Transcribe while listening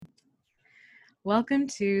Welcome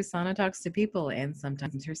to Sana Talks to People and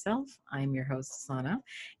Sometimes Herself. I'm your host, Sana,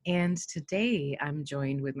 and today I'm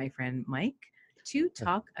joined with my friend Mike to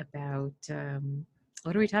talk about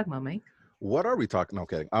what are we talking about, Mike? What are we talking?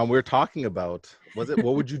 Okay, we're talking about what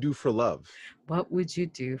would you do for love? What would you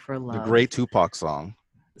do for The love? great Tupac song.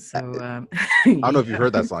 So, I don't know if you've yeah,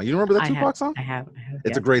 heard that song. You remember that I have, Tupac song?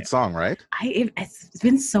 It's a yes. great song, right? It's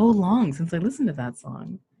been so long since I listened to that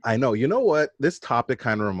song. I know. You know what? This topic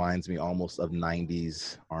kind of reminds me almost of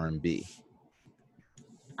 90s R&B.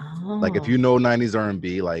 Like if Oh, you know 90s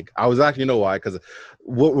R&B, like I was actually, you know why? Because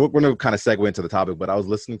we're going to kind of segue into the topic, but I was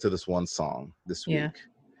listening to this one song this yeah. week.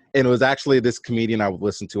 And it was actually this comedian I would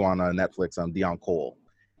listen to on Netflix, Dion Cole.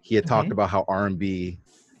 He had talked Okay. about how R&B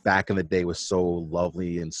back in the day was so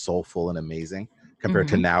lovely and soulful and amazing compared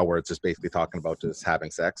to Mm-hmm. now where it's just basically talking about just having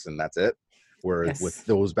sex and that's it. Whereas with Yes.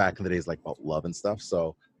 those back in the days, like about love and stuff.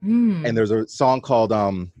 So, and Mm. there's a song called,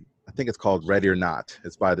 I think it's called Ready or Not.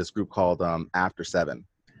 It's by this group called After Seven.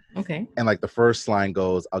 Okay. And like the first line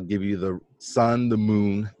goes, I'll give you the sun, the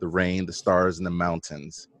moon, the rain, the stars, and the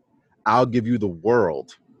mountains. I'll give you the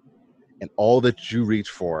world and all that you reach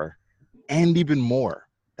for, and even more.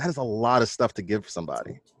 That is a lot of stuff to give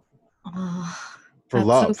somebody Oh, for that's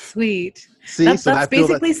so love. sweet. See, That so that's I feel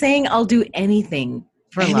that basically saying I'll do anything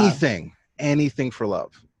for love. anything for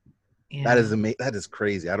love. That Yeah. is amazing. That is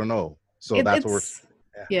crazy. I don't know. So It, that's what we're. it's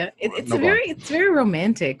Yeah. yeah, Go on. it's No, a go on. it's very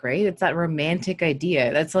romantic, right? It's that romantic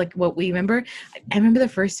idea. That's like what we remember. I remember the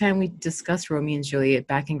first time we discussed Romeo and Juliet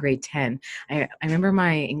back in grade 10. I remember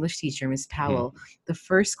my English teacher, Miss Mhm. Powell, the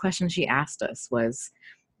first question she asked us was,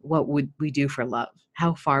 what would we do for love?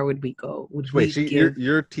 How far would we go? Would Wait, we she your give?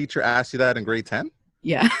 your teacher asked you that in grade 10?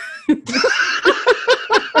 Yeah.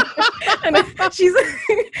 And she's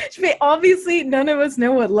obviously none of us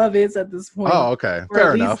know what love is at this point, Oh, okay. or at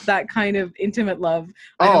Fair least enough. that kind of intimate love.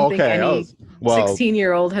 I Oh, don't think okay. any Well,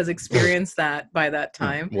 16-year-old has experienced that by that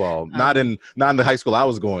time. well, Um, not in the high school I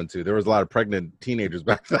was going to. There was a lot of pregnant teenagers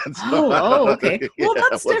back then. So okay. yeah, Well, it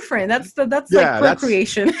that's was, different. That's like yeah,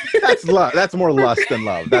 procreation. that's love. That's more lust than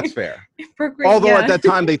love. Procre- That's fair. Although at Yeah. that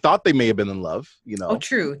time they thought they may have been in love, Oh,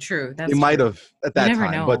 true, true. they That's might true. have at You that never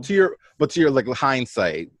time. But know. to your like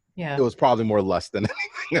hindsight, Yeah. it was probably more lust than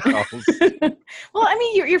anything else. Well, I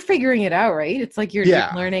mean, you're figuring it out, right? It's like you're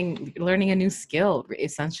Yeah, learning a new skill.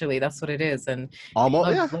 Essentially, that's what it is, and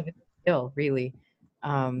almost. Yeah, love is a skill, really.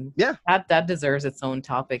 yeah. That deserves its own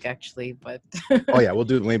topic, actually. But Oh yeah, we'll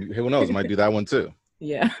do. Maybe who knows? Might do that one too.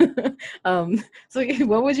 yeah. So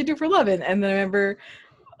what would you do for love? And then I remember,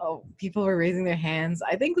 oh, people were raising their hands.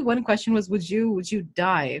 I think the one question was, would you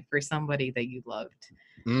die for somebody that you loved?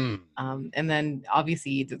 Mm. And then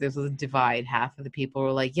obviously there was a divide. Half of the people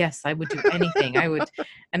were like, yes, I would do anything. I would.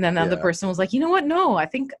 And then the other Yeah, person was like, you know what? No, I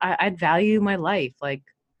think I'd value my life. Like,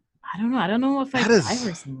 I don't know. I don't know if that I'd die is.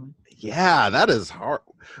 for someone. Yeah, that is hard.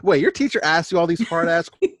 Wait, your teacher asked you all these hard ass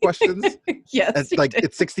questions? Yes, At she like did.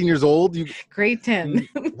 it's 16 years old. Grade 10.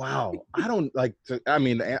 Wow. I don't like. I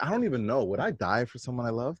mean, I don't even know. Would I die for someone I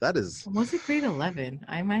love? That is Was it grade 11?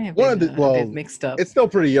 I might have one been of the. a bit Well, mixed up. it's still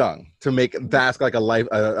pretty young to ask like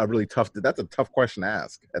a really tough. That's a tough question to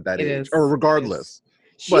ask at that It age, or is. It is. regardless.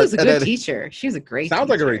 She was But a at good that, teacher. She was a great sounds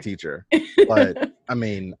like a great teacher. teacher. But I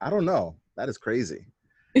mean, I don't know. That is crazy.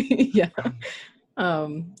 Yeah.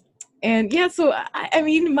 Um, and yeah, so I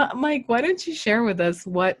mean, Mike, why don't you share with us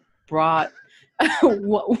what brought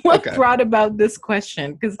what Okay. brought about this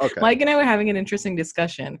question? Because Okay. Mike and I were having an interesting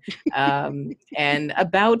discussion, and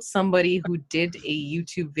about somebody who did a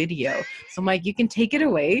YouTube video. So, Mike, you can take it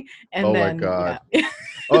away, and Oh my then yeah, God.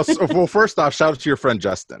 Oh, well, first off, shout out to your friend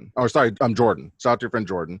Justin. Or sorry, I'm Jordan. Shout out to your friend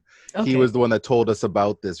Jordan. He okay. was the one that told us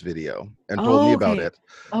about this video and told me Oh, about okay, it.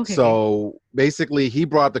 okay. So basically, he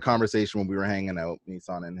brought the conversation when we were hanging out,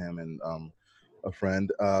 Nissan and him and a friend.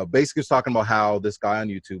 Basically, was talking about how this guy on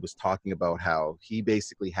YouTube was talking about how he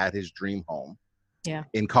basically had his dream home Yeah.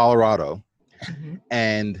 in Colorado. Mm-hmm.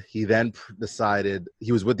 And he then decided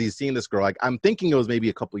he was seeing this girl. Like I'm thinking it was maybe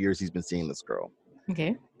a couple years he's been seeing this girl.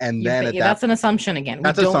 Okay. And then at Yeah, that that's an assumption again. We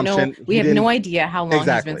that's don't know. assumption. We He have no didn't idea how long he's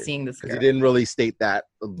been exactly seeing this because he girl. didn't really state that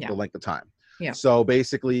Yeah. the length of time. Yeah. So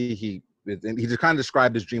basically, he just kind of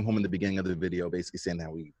described his dream home in the beginning of the video, basically saying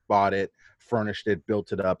how he bought it, furnished it,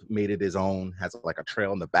 built it up, made it his own, has like a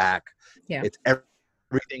trail in the back. Yeah. It's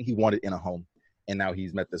everything he wanted in a home. And now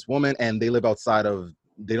he's met this woman, and they live outside of.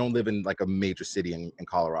 They don't live in like a major city in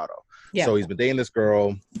Colorado. Yeah. So he's been dating this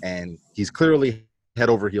girl, and he's clearly head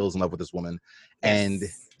over heels in love with this woman, and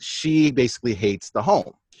Yes. she basically hates the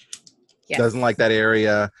home. Yes. Doesn't like that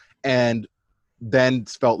area, and then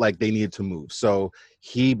felt like they needed to move. So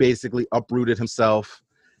he basically uprooted himself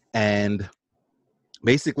and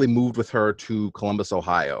basically moved with her to Columbus,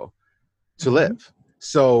 Ohio to Mhm. live.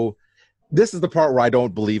 So this is the part where I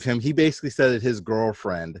don't believe him. He basically said that his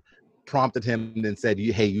girlfriend prompted him and said,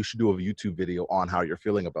 hey, you should do a YouTube video on how you're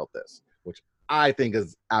feeling about this, which I think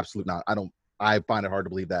is absolute not. I find it hard to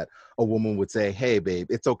believe that a woman would say, hey, babe,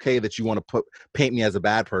 it's okay that you want to paint me as a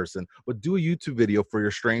bad person, but do a YouTube video for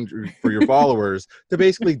your followers to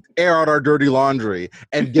basically air out our dirty laundry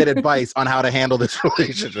and get advice on how to handle this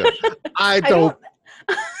relationship. I I don't,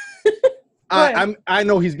 don't. Go ahead. I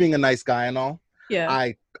know he's being a nice guy and all.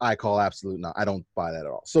 Yeah. I call absolute not. I don't buy that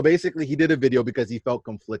at all. So basically, he did a video because he felt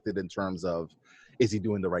conflicted in terms of, is he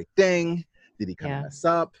doing the right thing? Did he kind of Yeah. mess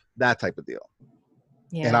up? That type of deal.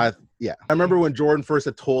 Yeah. And I remember when Jordan first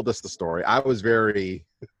had told us the story, I was very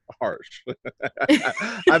harsh.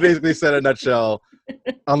 I basically said in a nutshell,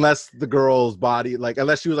 unless the girl's body, like,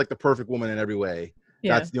 unless she was like the perfect woman in every way,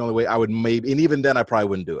 Yeah. that's the only way I would maybe, and even then I probably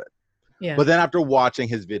wouldn't do it. Yeah. But then after watching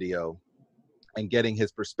his video and getting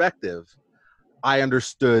his perspective, I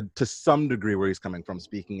understood to some degree where he's coming from,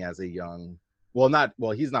 speaking as a young,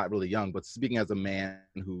 he's not really young, but speaking as a man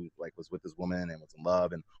who like was with his woman and was in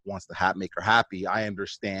love and wants to make her happy. I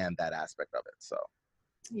understand that aspect of it. So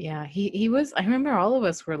Yeah, he was. I remember all of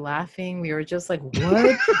us were laughing. We were just like, "What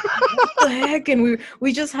the heck?" And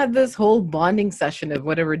we just had this whole bonding session of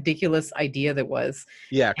what a ridiculous idea that was.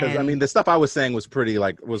 yeah, because I And mean, the stuff I was saying was pretty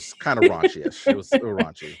was kind of raunchy-ish. It was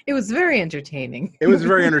raunchy. it was very entertaining. It was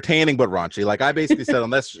very entertaining, but raunchy. Like I basically said,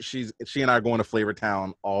 unless she and I are going to Flavor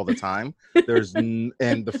Town all the time,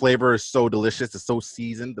 and the flavor is so delicious, it's so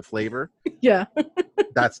seasoned, the flavor. Yeah.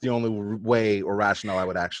 That's the only way or rationale I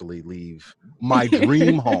would actually leave my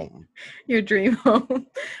dream home. Your dream home.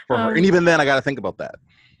 For her. And even then I got to think about that.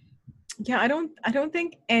 Yeah, I don't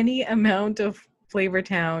think any amount of Flavor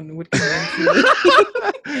Town would convince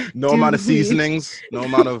me. No amount of seasonings, no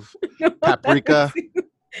amount of paprika,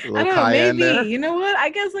 a little I don't know, cayenne maybe there. you know what, I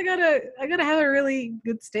guess I gotta have a really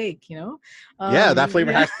good steak, you know. Yeah, that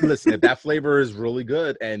flavor yeah. has to listen. If that flavor is really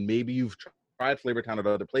good and maybe you've tried Flavor Town at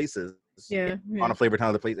other places, yeah. on a Flavor Town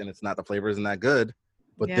other place, and it's not, the flavor isn't that good,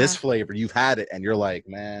 but Yeah. this flavor, you've had it and you're like,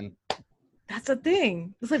 man, That's the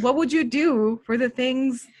thing. It's like, what would you do for the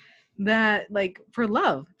things that, like, for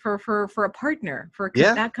love, for a partner, for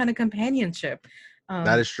that kind of companionship?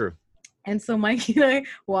 That is true. And so Mikey and I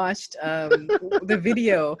watched the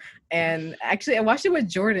video, and actually I watched it with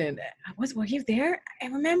Jordan. Were you there? I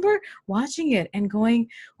remember watching it and going,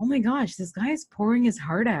 "Oh my gosh, this guy is pouring his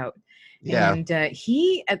heart out." Yeah. And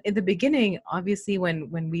he at the beginning, obviously, when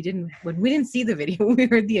we didn't see the video, we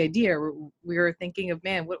heard the idea. We were thinking of,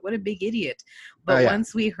 man, what a big idiot. But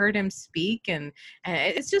once we heard him speak, and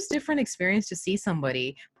it's just different experience to see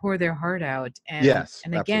somebody pour their heart out. And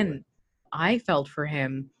and again, absolutely. I felt for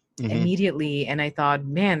him immediately, and I thought,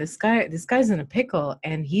 man, this guy's in a pickle,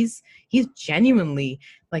 and he's genuinely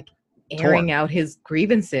like airing out his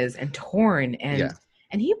grievances and torn, and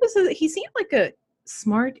he seemed like a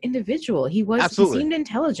smart individual. He seemed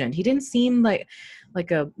intelligent. He didn't seem like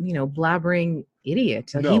a blabbering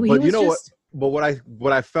idiot. No, but you know what? But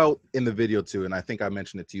what I felt in the video too, and I think I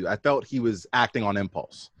mentioned it to you, I felt he was acting on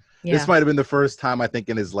impulse. Yeah. This might have been the first time I think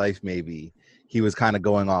in his life maybe he was kind of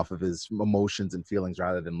going off of his emotions and feelings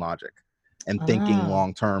rather than logic and thinking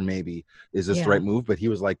long term, maybe, is this the right move? But he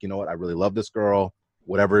was like, you know what? I really love this girl.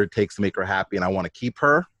 Whatever it takes to make her happy, and I want to keep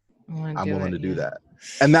her. I'm willing to do that.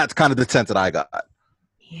 And that's kind of the sense that I got.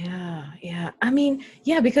 Yeah. I mean,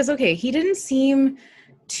 because he didn't seem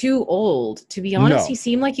too old, to be honest. No. He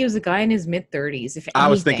seemed like he was a guy in his mid-30s. If I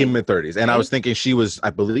was thinking mid-30s, and I was thinking she was,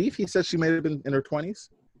 I believe he said she may have been in her 20s.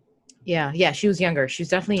 Yeah, she was younger. She was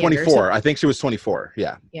definitely 24. Younger, I think she was 24.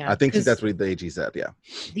 Yeah. I think that's what the age he said. Yeah.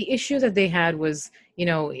 The issue that they had was,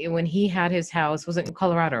 when he had his house, was it in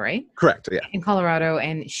Colorado, right? Correct. Yeah. In Colorado,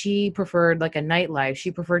 and she preferred like a nightlife. She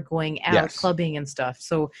preferred going out, clubbing and stuff.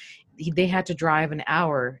 So they had to drive an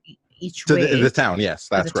hour each way to the town. Yes,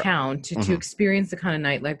 that's the town to experience the kind of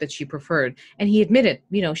nightlife that she preferred. And he admitted,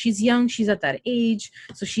 she's young, she's at that age,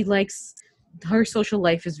 so she likes, her social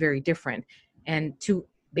life is very different. And to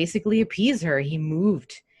basically appease her, he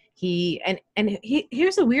moved.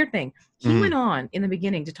 Here's the weird thing. He went on in the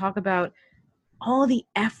beginning to talk about all the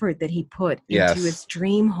effort that he put into his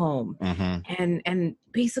dream home, and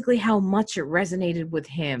basically how much it resonated with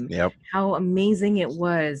him, how amazing it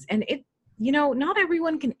was. And it, not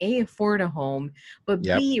everyone can A, afford a home, but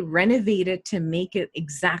B, renovate it to make it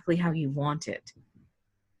exactly how you want it.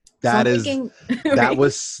 That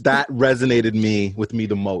resonated with me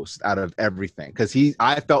the most out of everything, because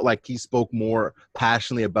I felt like he spoke more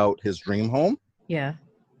passionately about his dream home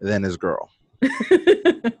than his girl.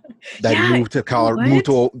 that Yeah. moved to Oh, Colorado, moved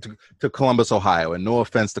what? to Columbus, Ohio. And no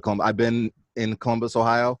offense to Columbus, I've been in Columbus,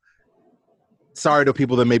 Ohio. Sorry to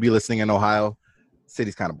people that may be listening in Ohio.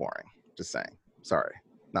 City's kind of boring. Just saying. Sorry,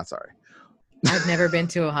 not sorry. I've never been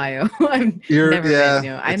to Ohio. I've never been. Yeah,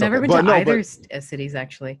 No, I've it's never okay. been But to no, either but cities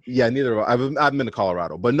actually. yeah, neither of I've been to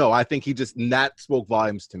Colorado. But no, I think that spoke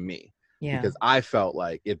volumes to me Yeah. because I felt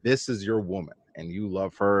like if this is your woman and you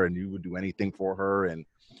love her and you would do anything for her and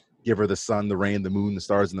give her the sun, the rain, the moon, the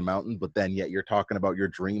stars, and the mountain, but then yet you're talking about your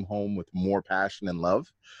dream home with more passion and love.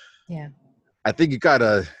 Yeah. I think you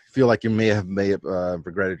gotta feel like you may have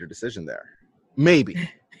regretted your decision there. Maybe.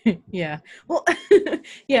 Yeah. Well,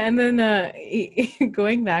 yeah. And then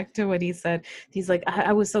going back to what he said, he's like,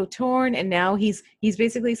 I was so torn. And now he's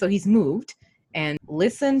basically, so he's moved and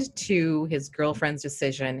listened to his girlfriend's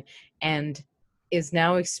decision and is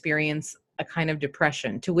now experience a kind of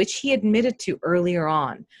depression to which he admitted to earlier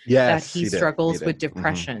on that Yes, he he did. He struggles with did.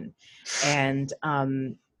 depression. And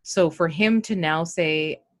so for him to now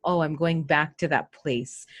say, oh, I'm going back to that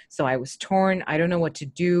place. So I was torn. I don't know what to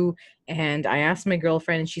do. And I asked my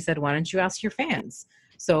girlfriend, and she said, why don't you ask your fans?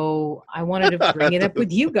 So I wanted to bring it up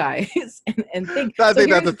with you guys and think. I So think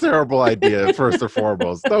that's here's, a terrible idea. First and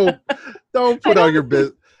foremost, don't I put out your don't,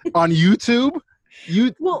 business on YouTube.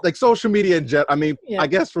 You well, like social media in general. I mean, yeah, I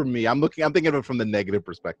guess for me, I'm thinking of it from the negative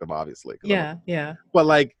perspective, obviously. yeah, yeah, But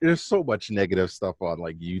like, there's so much negative stuff on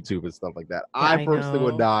like YouTube and stuff like that. yeah, I I personally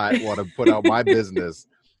would know. not want to put out my business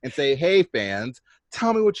and say, "Hey, fans,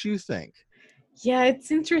 tell me what you think." Yeah, it's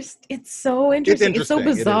so It's interesting. It's so interesting. It is,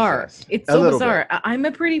 bizarre. yes, It's a so little bit. bizarre. I'm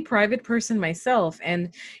a pretty private person myself, and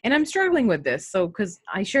I'm struggling with this. So, because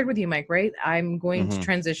I shared with you, Mike, right? I'm going to Mm-hmm.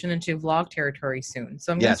 transition into vlog territory soon.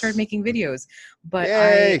 So I'm going to start Yes. making videos. But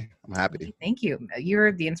Yay! I'm happy. thank you.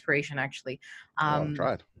 You're the inspiration, actually. Well, I Um,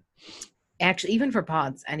 tried. actually, even for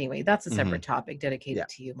pods, anyway, that's a Mm-hmm. separate topic Yeah. dedicated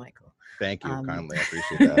to you, Michael. Thank you Um, kindly. I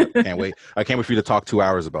appreciate that. Can't wait. I can't wait for you to talk 2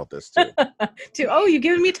 hours about this too. oh, you've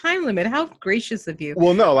given me a time limit. How gracious of you.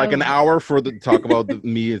 Well, no, like an Um, hour for the talk about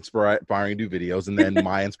me inspiring to do videos, and then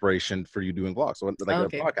my inspiration for you doing vlogs. So like a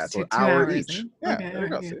okay, podcast, so an 2 hour hours. each. Eh? Yeah, Okay, there all you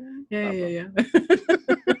go. right, See? yeah, Not bad.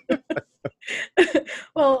 yeah, yeah, yeah.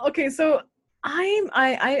 Well, okay, so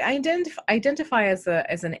I identify as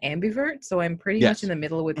an ambivert, so I'm pretty much in Yes. the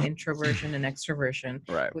middle with introversion and extroversion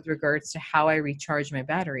Right. with regards to how I recharge my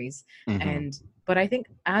batteries. Mm-hmm. And but I think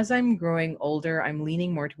as I'm growing older, I'm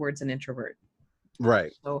leaning more towards an introvert.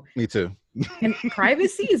 Right. So Me too. and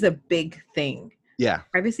privacy is a big thing. Yeah.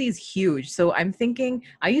 Privacy is huge. So I'm thinking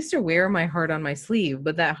I used to wear my heart on my sleeve,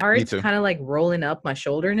 but that Me heart's too. kind of like rolling up my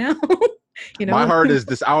shoulder now. You My know? heart is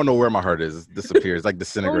this. I don't know where my heart is. It disappears, like Oh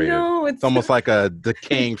disintegrated. no, It's almost like a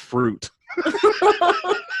decaying fruit.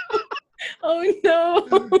 Oh no.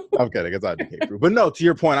 I'm kidding. It's not decaying fruit. But no, to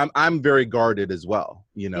your point, I'm very guarded as well.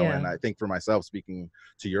 Yeah. And I think for myself, speaking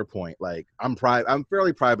to your point, like I'm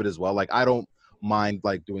fairly private as well. Like I don't mind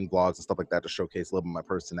like doing vlogs and stuff like that to showcase a little bit of my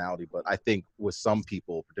personality. But I think with some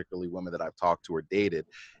people, particularly women that I've talked to or dated,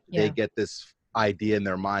 they Yeah. get this idea in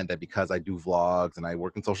their mind that because I do vlogs and I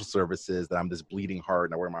work in social services, that I'm this bleeding heart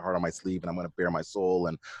and I wear my heart on my sleeve and I'm going to bare my soul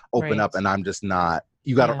and open up. Right. And I'm just not.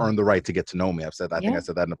 You got to Yeah. earn the right to get to know me. I think I Yeah.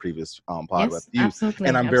 said that in a previous pod with Yes, you. absolutely.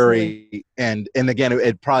 And I'm Absolutely. very and again,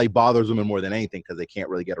 it probably bothers women more than anything because they can't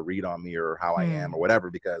really get a read on me or how I am or whatever,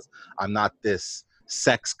 because I'm not this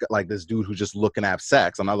sex, like this dude who's just looking to have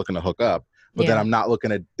sex. I'm not looking to hook up, but then Yeah. I'm not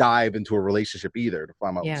looking to dive into a relationship either to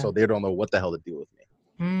find out. Yeah. So they don't know what the hell to do with me.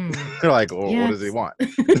 Mm. They're like, well, Yeah, what does he want?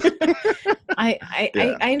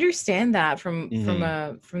 I understand that from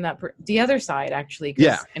the other side, actually, because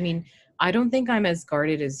Yeah. I mean, I don't think I'm as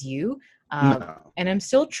guarded as you, No, and I'm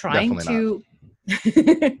still trying definitely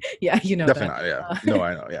to yeah, you know definitely that. not. Yeah. No,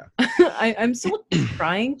 I know. Yeah. I'm still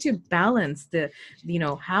trying to balance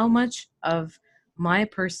how much of my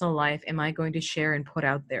personal life am I going to share and put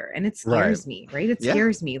out there, and it Right. scares me, right? It Yeah.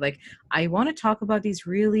 scares me. Like I want to talk about these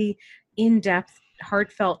really in-depth,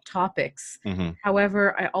 heartfelt topics. Mhm.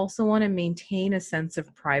 However, I also want to maintain a sense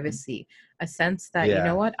of privacy, a sense that, you know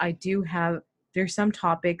Yeah. what,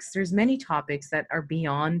 there's many topics that are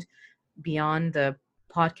beyond the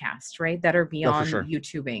podcast, right? That are No, for beyond sure.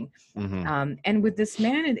 YouTubing. Mhm. And with this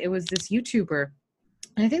man, it was this YouTuber.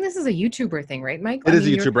 And I think this is a YouTuber thing, right, Mike? It is a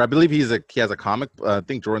YouTuber. I believe he has a comic. I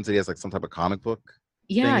think Jordan said he has like some type of comic book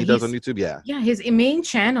thing he does on YouTube. Yeah. Yeah, his main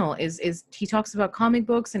channel is he talks about comic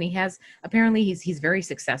books, and he has apparently he's very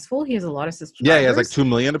successful. He has a lot of subscribers. Yeah, he has like 2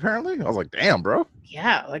 million apparently. I was like, damn, bro.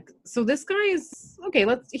 Yeah, like so this guy is okay.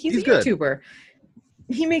 He's a good. YouTuber.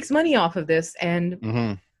 He makes money off of this,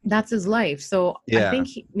 and that's his life. So I think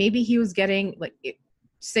maybe he was getting like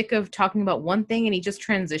sick of talking about one thing, and he just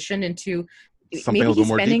transitioned into something a maybe little he's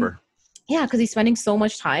more spending, deeper. yeah, because he's spending so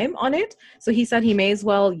much time on it. So he said he may as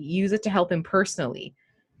well use it to help him personally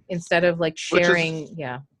instead of like Which is sharing,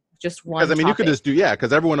 yeah, just because one I mean, you could topic. just do, yeah.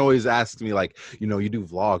 Because everyone always asks me like, you do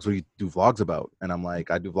vlogs. What do you do vlogs about? And I'm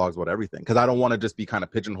like, I do vlogs about everything because I don't want to just be kind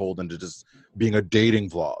of pigeonholed into just being a dating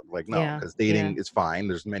vlog. Like, no, Yeah, because yeah, dating is fine.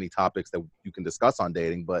 There's many topics that you can discuss on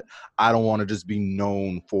dating, but I don't want to just be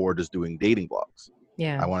known for just doing dating vlogs.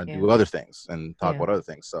 yeah, I want to yeah, do other things and talk yeah, about other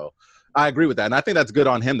things. So I agree with that, and I think that's good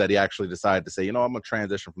on him that he actually decided to say, I'm gonna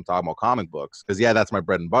transition from talking about comic books because yeah, that's my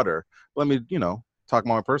bread and butter. Let me, talk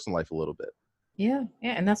about my personal life a little bit. yeah,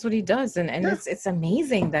 yeah, and that's what he does, and Yeah, it's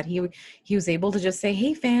amazing that he was able to just say,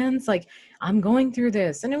 "Hey, fans, like I'm going through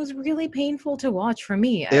this," and it was really painful to watch for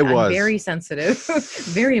me. it I'm was. very sensitive,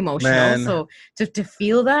 very emotional, Man, so to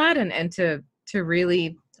feel that and to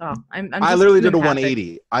really, oh, I'm I just literally too did a empathic.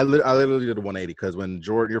 180. I literally did a 180 because when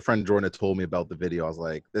Jordan, your friend Jordan, had told me about the video, I was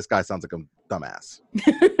like, this guy sounds like a dumbass.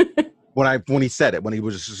 When he said it, when he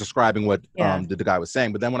was just describing what Yeah, the guy was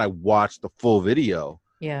saying, but then when I watched the full video,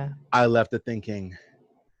 yeah, I left it thinking,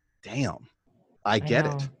 damn, I I get it.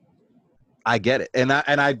 know. I get it. And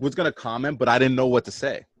I was gonna comment, but I didn't know what to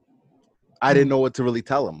say. I didn't Mm, know what to really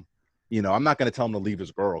tell him. I'm not gonna tell him to leave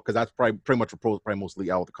his girl because that's probably pretty much what probably mostly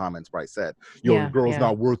all the comments probably said. Your yeah, girl's yeah,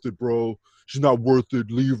 not worth it, bro. She's not worth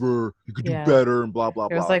it. Leave her. You could do yeah. better and blah blah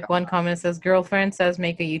There blah. was Like, like one comment that says, "Girlfriend says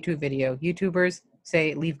make a YouTube video. YouTubers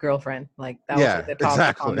say leave girlfriend." Like that was like yeah, the top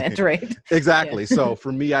exactly. comment, right? Yeah. Exactly. So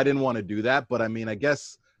for me, I didn't want to do that. But I mean, I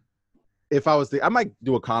guess if I was I might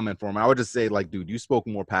do a comment for him. I would just say, like, dude, you spoke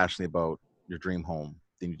more passionately about your dream home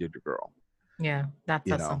than you did your girl. Yeah, that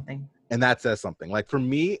You says know, something. and that says something. Like for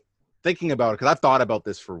me, thinking about it, because I've thought about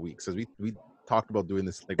this for weeks, because we talked about doing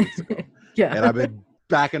this like weeks ago, Yeah. and I've been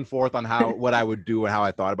back and forth on what I would do and how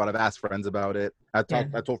I thought about it. I've asked friends about it. Yeah.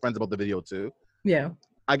 I told friends about the video too. Yeah.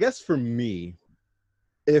 I guess for me,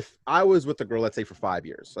 if I was with a girl, let's say for 5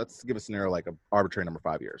 years, let's give a scenario like an arbitrary number,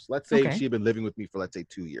 5 years. Let's say Okay. she had been living with me for, let's say,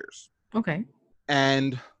 2 years. Okay.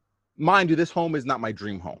 And mind you, this home is not my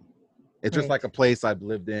dream home. It's just Right. like a place I've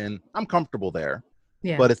lived in. I'm comfortable there,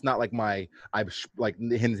 Yeah. but it's not like like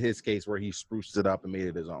in his case where he spruced it up and made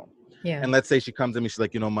it his own. Yeah. And let's say she comes to me, she's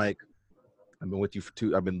like, Mike, I've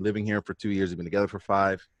been living here for 2 years. We've been together for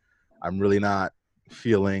 5. I'm really not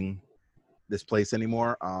feeling this place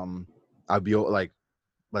anymore. I'd be like,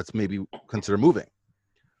 let's maybe consider moving.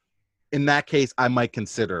 In that case, I might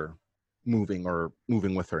consider moving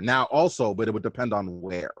with her now also, but it would depend on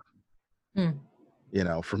where. Hmm.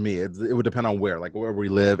 For me, it would depend on like where we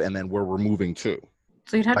live and then where we're moving to.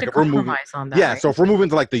 So you'd have Like to if we're moving, compromise on that, yeah. right? So if we're moving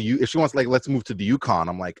to like if she wants like let's move to the Yukon,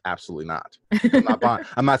 I'm like absolutely not.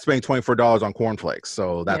 I'm not spending $24 on cornflakes,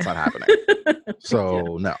 so that's Yeah. not happening. Yeah.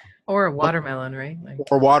 So no. Or a But watermelon, right? Like,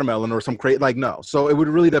 or watermelon or some like no. So it would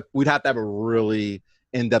really we'd have to have a really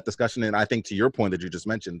in-depth discussion, and I think to your point that you just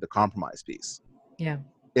mentioned, the compromise piece. yeah.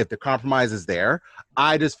 If the compromise is there,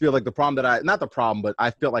 I just feel like the problem not the problem, but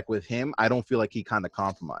I feel like with him, I don't feel like he kind of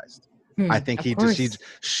compromised. I Hmm. think Of course.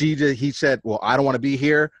 he said, well, I don't want to be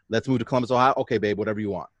here. Let's move to Columbus, Ohio. Okay, babe, whatever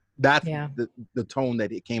you want. That's Yeah. the tone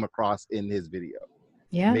that it came across in his video.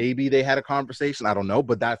 Yeah. Maybe they had a conversation. I don't know,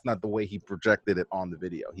 but that's not the way he projected it on the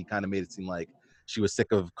video. He kind of made it seem like she was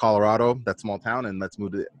sick of Colorado, that small town, and let's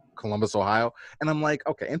move to Columbus, Ohio. And I'm like,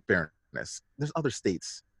 okay, in fairness, there's other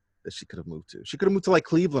states that she could have moved to. She could have moved to like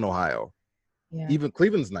Cleveland, Ohio. Yeah. Even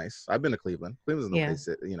Cleveland's nice. I've been to Cleveland. Cleveland's an Yeah. okay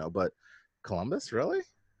city, but Columbus, really?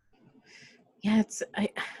 Yeah.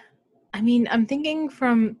 I mean, I'm thinking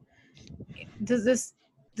from does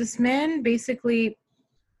this man basically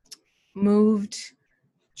moved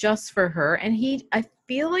just for her, and I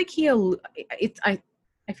feel like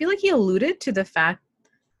I feel like he alluded to the fact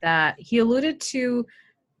that he alluded to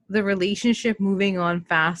the relationship moving on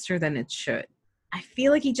faster than it should. I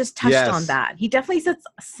feel like he just touched on Yes. that. He definitely said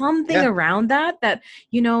something Yeah. around that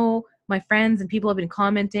my friends and people have been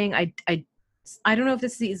commenting. I don't know if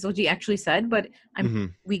this is what he actually said, but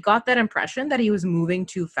we got that impression that he was moving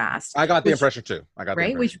too fast. I got the Which, impression too.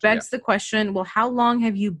 right? Which begs the question, well, how long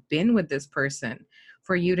have you been with this person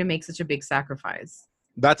for you to make such a big sacrifice?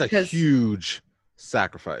 That's a Because huge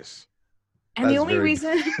sacrifice. and That the is only very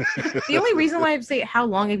reason the only reason why I say how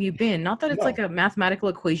long have you been, not that it's like no. a mathematical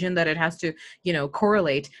equation that it has to,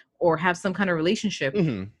 correlate or have some kind of relationship.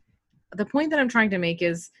 Mm-hmm. The point that I'm trying to make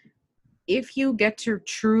is if you get to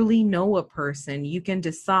truly know a person, you can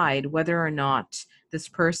decide whether or not this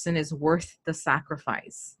person is worth the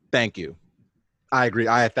sacrifice. Thank you. I agree.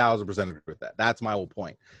 I 1,000% agree with that. That's my whole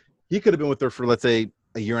point. He could have been with her for, let's say,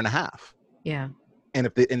 a year and a half. Yeah. And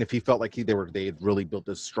if he felt like they had really built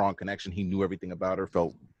this strong connection, he knew everything about her,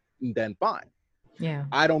 then fine. Yeah.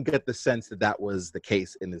 I don't get the sense that that was the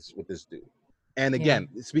case in this with this dude. And Yeah. again,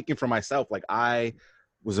 speaking for myself, like I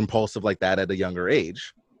was impulsive like that at a younger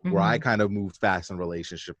age, where I Mhm. kind of moved fast in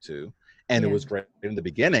relationship too, and it Yeah. was great in the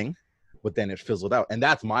beginning, but then it fizzled out. And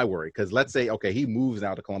that's my worry, because let's say, okay, he moves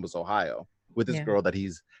now to Columbus, Ohio, with this Yeah. girl that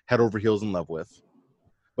he's head over heels in love with.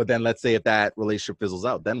 But then let's say if that relationship fizzles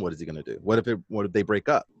out, then what is he going to do? What if they break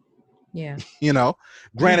up? Yeah. You know,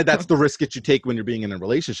 Yeah. granted, that's the risk that you take when you're being in a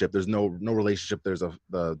relationship. There's no relationship. There's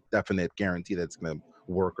the definite guarantee that it's going to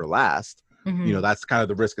work or last. You know, Mhm. that's kind of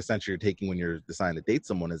the risk essentially you're taking when you're deciding to date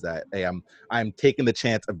someone, is that, hey, I'm taking the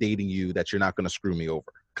chance of dating you that you're not going to screw me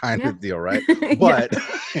over, kind Yeah. of deal, right? Yeah. But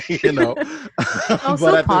you know, Oh, but so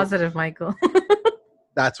I think positive, Michael.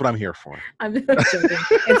 that's what I'm here for. I'm just joking.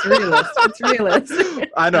 It's realist. It's realist.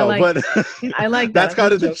 I I know, like but I like that. that's I'm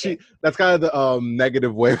kind just of the joking. that's kind of the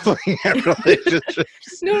negative way of looking at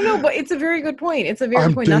relationships. No, but it's a very good point. It's a very good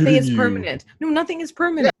I'm point. Nothing dating is you. permanent. No, nothing is Yeah.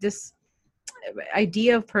 permanent. This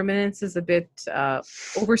idea of permanence is a bit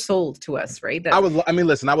oversold to us, right? That I mean,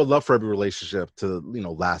 listen, I would love for every relationship to,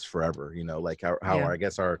 last forever, like how yeah, I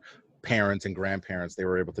guess our parents and grandparents, they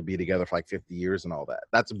were able to be together for like 50 years and all that.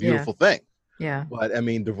 That's a yeah, beautiful thing. yeah. But I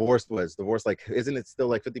mean, divorce, like, isn't it still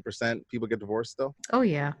like 50% people get divorced still? Oh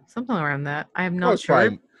yeah, something around that. I am Oh, not it's probably,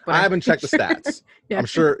 sure, but I I'm haven't pretty checked the sure. stats. Yeah. I'm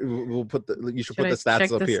sure you should Should put I the stats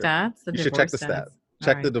check up the here. stats? The You should check divorce the stat. stats. All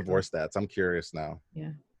Check the right, cool. divorce stats. I'm curious now.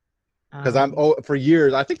 Yeah. Because Um, for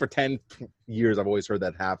years, I think for 10 years, I've always heard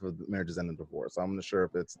that half of marriages end in divorce. So I'm not sure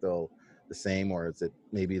if it's still the same, or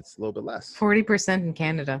maybe it's a little bit less. 40% in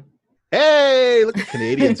Canada. Hey, look at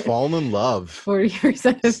Canadians falling in love,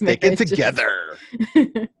 40% of sticking marriages. together.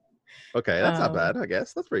 Okay, that's not bad. I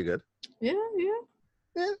guess that's pretty good. Yeah. Yeah.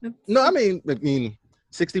 That's, No, I mean,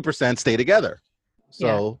 60% stay together.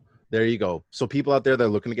 yeah. So there you go. So people out there that are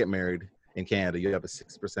looking to get married in Canada, you have a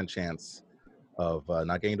 60% chance of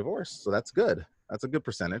not getting divorced. So that's good. That's a good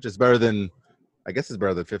percentage. It's better than, I guess it's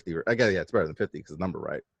better than 50. I guess, yeah, it's better than 50 because the number,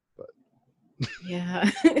 right? But Yeah.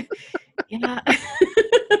 Yeah.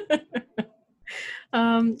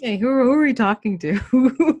 Hey, who are we talking to?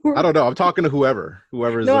 I don't know. I'm talking to whoever's.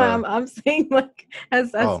 No, I'm saying, like,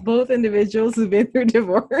 as Oh, both individuals who've been through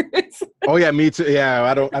divorce. oh yeah, me too.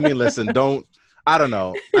 Yeah, I mean, listen, I don't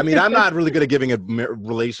know. I mean, I'm not really good at giving a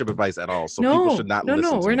relationship advice at all. So people should not listen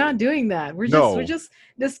to We're me. not doing that. We're No. just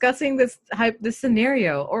discussing this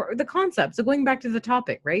scenario or the concept. So going back to the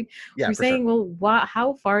topic, right? Yeah, We're for sure. saying, well,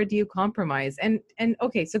 how far do you compromise? And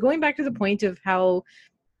okay, so going back to the point of how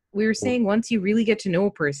we were saying, once you really get to know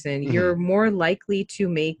a person, you're more likely to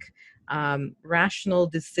make rational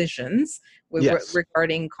decisions Yes.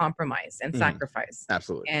 regarding compromise and sacrifice.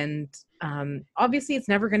 Absolutely. And obviously, it's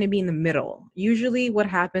never going to be in the middle. Usually, what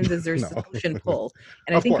happens is there's No. the push and pull,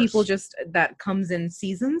 and I Of think people course. just that comes in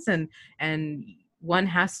seasons, and one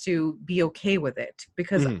has to be okay with it,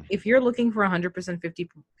 because if you're looking for 100%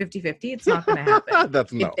 50-50, it's not going to happen.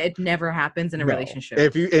 That's no. It never happens in a No. relationship.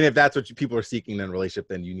 If that's what people are seeking in a relationship,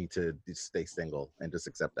 then you need to stay single and just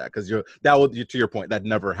accept that, because to your point, that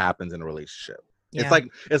never happens in a relationship. Yeah.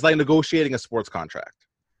 It's like negotiating a sports contract.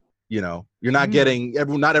 You're not getting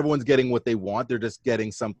not everyone's getting what they want. They're just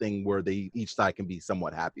getting something where each side can be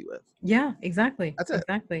somewhat happy with. Yeah, exactly. That's it.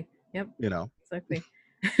 Exactly. Yep. Exactly.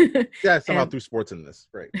 Yeah, somehow through sports in this.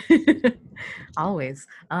 Right. Always.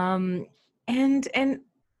 And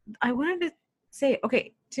I wanted to say,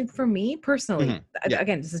 okay, for me personally,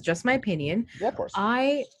 again, this is just my opinion. Yeah, of course.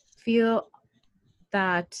 I feel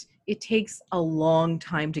that it takes a long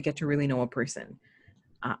time to get to really know a person.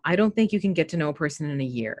 I don't think you can get to know a person in a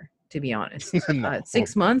year, to be honest. No.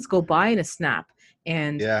 6 months go by in a snap.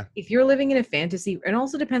 And if you're living in a fantasy, it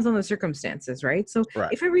also depends on the circumstances, right? So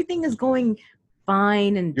if everything is going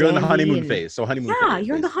fine and you're in the honeymoon and, phase. So honeymoon yeah, phase,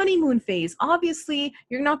 you're in the honeymoon phase. Obviously,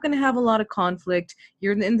 you're not going to have a lot of conflict.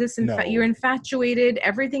 You're in this, you're infatuated.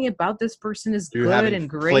 Everything about this person is good and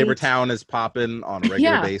great. Flavor Town is popping on a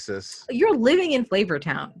regular basis. You're living in Flavor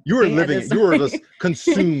Town. You were just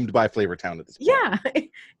consumed by Flavor Town at this point.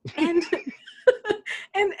 Yeah.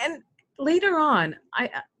 And and later on,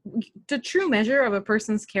 the true measure of a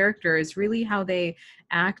person's character is really how they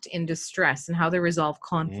act in distress and how they resolve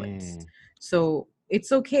conflicts. So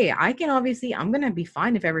it's okay. I'm going to be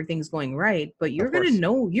fine if everything's going right, but you're going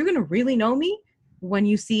to really know me when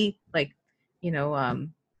you see, like,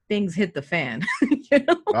 things hit the fan.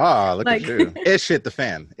 Look at you. Ish hit the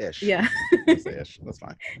fan. Ish. Yeah. Say ish. That's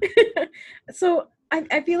fine. So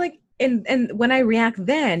I feel like and when I react,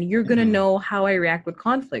 then you're going to know how I react with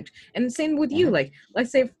conflict. And same with you. Like,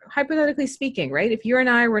 let's say, hypothetically speaking, right? If you and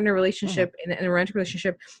I were in a relationship, in a romantic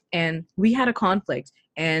relationship, and we had a conflict,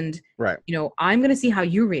 and, you know, I'm going to see how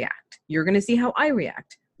you react. You're going to see how I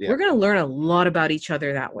react. Yeah. We're going to learn a lot about each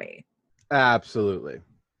other that way. Absolutely.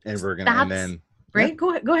 And we're going to, and then. Right?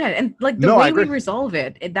 Yeah. Go ahead. And like the way we resolve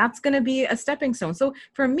it, that's going to be a stepping stone. So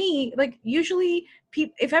for me, like usually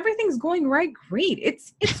if everything's going right, great.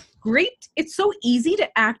 It's great. It's so easy to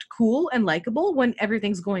act cool and likable when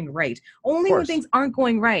everything's going right. Only when things aren't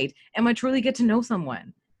going right am I truly get to know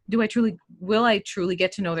someone. Will I truly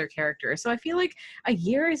get to know their character? So I feel like a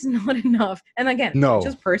year is not enough. And again,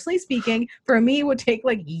 just personally speaking, for me, it would take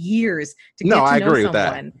like years to get to know someone. No, I agree with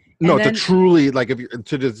that. No, to truly, like, if you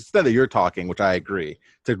to the extent that you're talking, which I agree,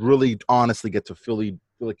 to really honestly get to feel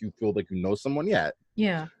like you know someone yet.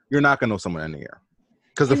 Yeah. You're not gonna know someone in a year.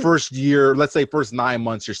 Because the first year, let's say first 9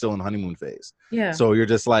 months, you're still in honeymoon phase. Yeah. So you're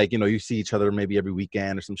just like, you know, you see each other maybe every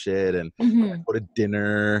weekend or some shit, and go to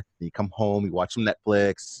dinner, you come home, you watch some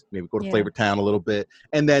Netflix, maybe go to Flavor Town a little bit.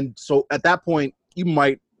 And then, so at that point, you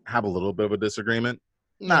might have a little bit of a disagreement.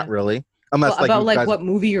 Not really. Unless, about what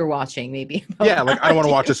movie you're watching, maybe. Yeah, like I don't want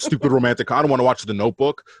to watch a stupid romantic. I don't want to watch The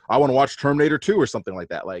Notebook. I want to watch Terminator 2 or something like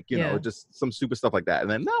that. Like, you know, just some stupid stuff like that. And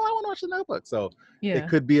then, no, I want to watch The Notebook. So it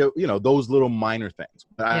could be, those little minor things.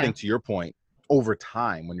 But I think to your point, over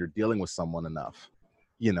time, when you're dealing with someone enough,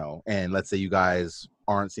 you know, and let's say you guys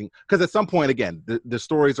aren't seeing, because at some point, again, the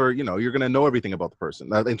stories are, you know, you're going to know everything about the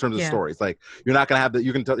person in terms of stories. Like, you're not going to have that.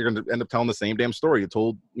 You're going to end up telling the same damn story you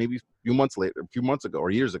told maybe a few months ago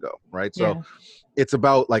or years ago. Right. So it's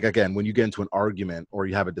about, like, again, when you get into an argument or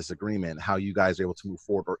you have a disagreement, how you guys are able to move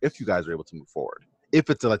forward, or if you guys are able to move forward. If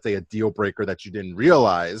it's, let's say, a deal breaker that you didn't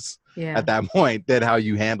realize at that point, then how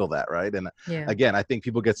you handle that, right? And again, I think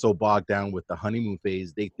people get so bogged down with the honeymoon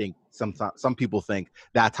phase, they think some people think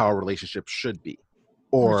that's how a relationship should be,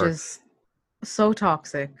 or which is so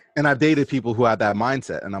toxic. And I've dated people who have that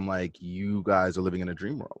mindset, and I'm like, you guys are living in a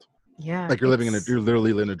dream world. Yeah, like you're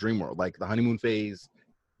literally living in a dream world. Like the honeymoon phase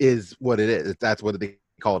is what it is. That's what they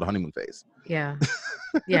call it, a honeymoon phase. Yeah.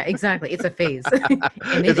 Yeah, exactly. It's a phase.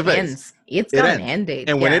 And it ends. It's got an end date.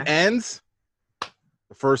 And when it ends,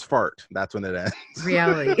 the first fart, that's when it ends.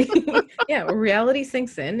 Reality. Reality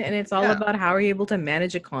sinks in, and it's all about how are you able to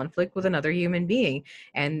manage a conflict with another human being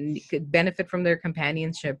and could benefit from their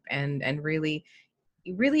companionship and really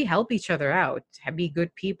help each other out, be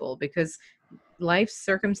good people, because life's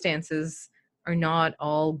circumstances are not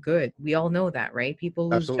all good. We all know that, right? People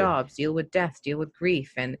lose jobs, deal with death, deal with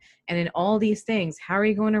grief, and in all these things, how are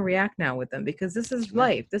you going to react now with them? Because this is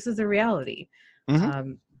life. This is a reality.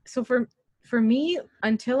 So for me,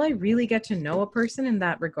 until I really get to know a person in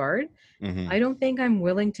that regard, I don't think I'm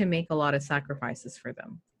willing to make a lot of sacrifices for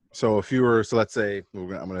them. So if you were, let's say, I'm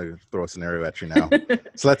going to throw a scenario at you now.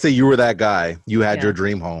 So let's say you were that guy, you had your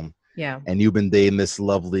dream home. Yeah. And you've been dating this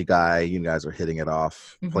lovely guy. You guys are hitting it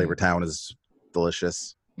off. Flavor Town is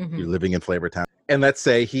delicious. You're living in Flavor Town. And let's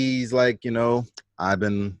say he's like, you know,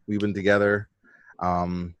 we've been together. I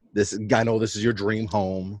know this is your dream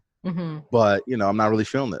home, but, you know, I'm not really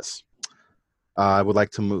feeling this. I would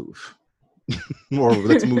like to move or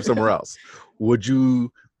let's move somewhere else. Would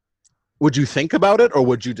you think about it, or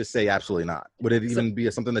would you just say absolutely not? Would it even be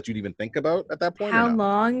something that you'd even think about at that point? How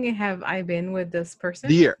long have I been with this person?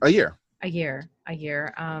 A year.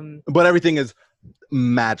 But everything is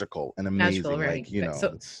magical and amazing. Magical, right? Like, you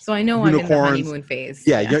know, so I know I'm in the honeymoon phase.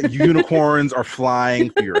 Yeah. Unicorns are flying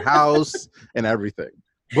through your house and everything.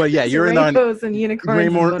 But yeah, you're in the rainbows and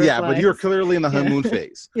unicorns. But you're clearly in the honeymoon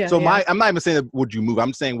phase. I'm not even saying that would you move.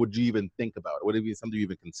 I'm saying, would you even think about it? Would it be something you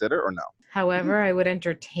even consider, or no? However, I would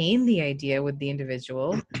entertain the idea with the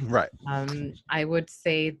individual. Right. I would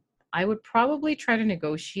say I would probably try to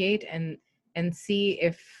negotiate and see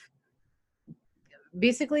if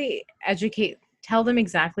basically tell them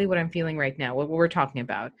exactly what I'm feeling right now, what we're talking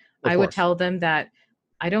about. I would tell them that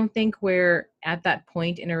I don't think we're at that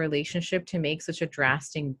point in a relationship to make such a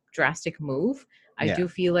drastic move. I do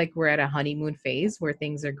feel like we're at a honeymoon phase where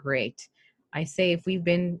things are great. I say if we've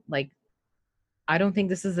been like, I don't think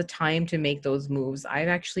this is the time to make those moves. I've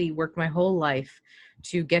actually worked my whole life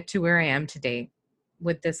to get to where I am today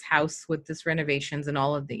with this house, with this renovations and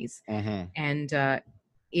all of these. And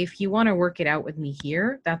if you want to work it out with me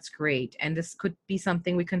here, that's great. And this could be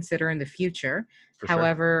something we consider in the future.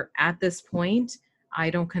 However, at this point,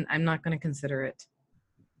 I'm not going to consider it.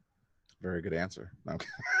 Very good answer. Okay.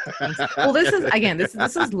 Well, this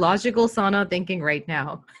is logical Sana thinking right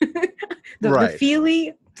now. The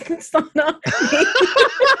Sana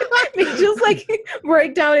may just like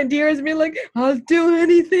break down in tears and be like, I'll do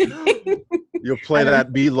anything. You'll play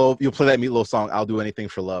that Meatloaf song, I'll do anything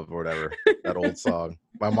for love or whatever. That old song.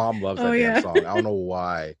 My mom loves that damn song. I don't know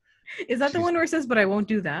why. Is that the one where it says, but I won't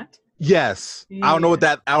do that? Yes. Yeah. I don't know what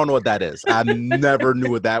that is. I never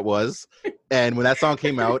knew what that was. And when that song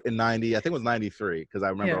came out in 90, I think it was 93, because I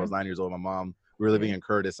remember I was 9 years old. My mom, we were living in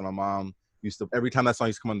Curtis, and my mom used to, every time that song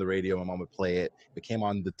used to come on the radio, my mom would play it. If it came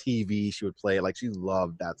on the TV, she would play it. Like, she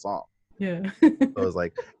loved that song. Yeah. So I was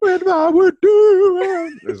like, when I would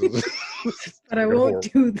do it. But I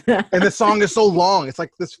won't do that. And the song is so long. It's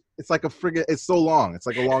like it's so long. It's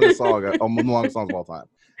like the longest song, one of the longest songs of all time.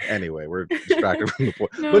 Anyway, we're distracted from the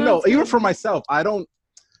point. But no, even for myself, I don't,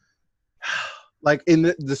 like,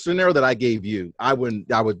 in the scenario that I gave you, I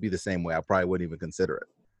would be the same way. I probably wouldn't even consider it.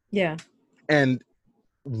 Yeah. And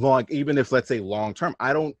even if, let's say, long term,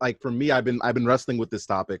 I don't, like, for me, I've been wrestling with this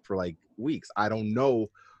topic for like weeks. I don't know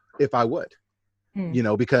if I would,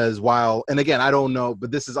 because and again, I don't know,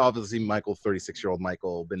 but this is obviously Michael, 36-year-old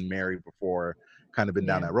Michael, been married before, kind of been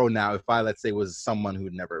down that road. Now, if I, let's say, was someone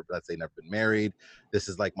who'd never been married, this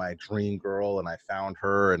is like my dream girl, and I found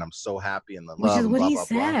her, and I'm so happy in the love. Which is what he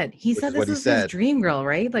said. He said this is his dream girl,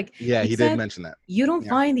 right? Like, yeah, he did mention that. You don't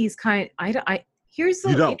find these here's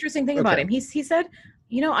the interesting thing about him. He said,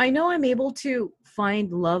 I know I'm able to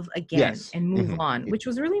find love again and move on, which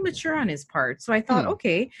was really mature on his part. So I thought,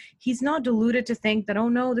 okay, he's not deluded to think that, oh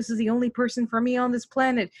no, this is the only person for me on this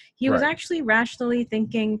planet. He was actually rationally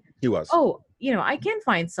thinking, I can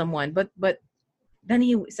find someone, but then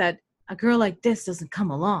he said, a girl like this doesn't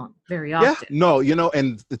come along very often. Yeah, no,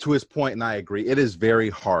 and to his point, and I agree, it is very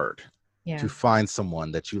hard to find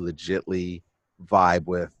someone that you legitly vibe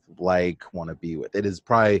with, like, want to be with.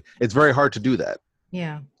 It's very hard to do that.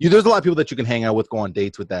 Yeah. There's a lot of people that you can hang out with, go on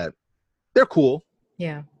dates with, that they're cool.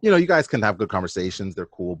 Yeah. You guys can have good conversations, they're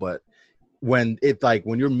cool, but when it's like,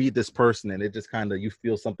 when you meet this person and it just kind of, you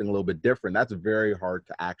feel something a little bit different, that's very hard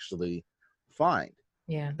to actually find.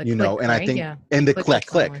 Yeah. And I think, and the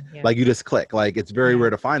click, like, you just click, like, it's very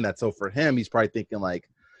rare to find that. So for him, he's probably thinking like,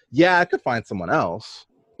 yeah, I could find someone else,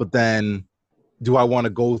 but then do I want to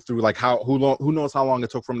go through, like, who knows how long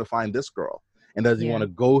it took for him to find this girl? And does he want to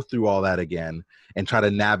go through all that again and try to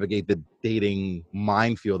navigate the dating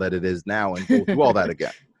minefield that it is now and go through all that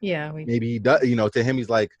again? Yeah. Maybe he does, to him, he's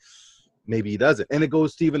like, maybe he doesn't. And it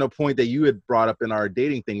goes to even a point that you had brought up in our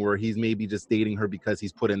dating thing, where he's maybe just dating her because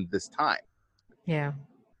he's put in this time. Yeah.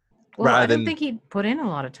 Well, I don't think he put in a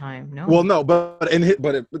lot of time. No. Well, no,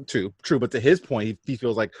 true. But to his point, he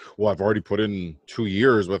feels like, well, I've already put in 2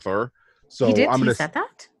 years with her. So he said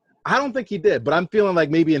that? I don't think he did, but I'm feeling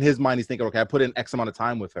like maybe in his mind he's thinking, okay, I put in X amount of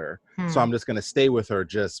time with her, so I'm just going to stay with her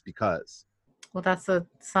just because. Well, that's a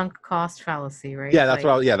sunk cost fallacy, right? Yeah, that's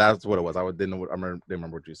what it was. I didn't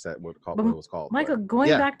remember what you said, what it was called. Michael,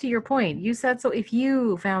 going back to your point, you said, so if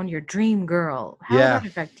you found your dream girl, how would that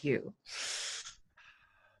affect you?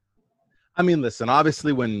 I mean, listen,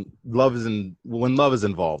 obviously when love is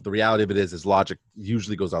involved, the reality of it is logic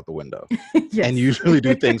usually goes out the window. Yes. And usually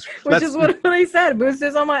do things. Which is what I said,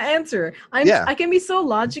 boosters on my answer. I can be so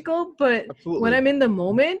logical, but when I'm in the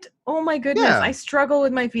moment, oh my goodness, I struggle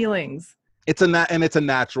with my feelings. It's a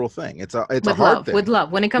natural thing. It's a with hard love, thing. With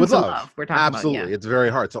love. When it comes to love, we're talking absolutely. It's very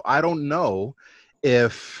hard. So I don't know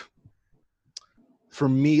if, for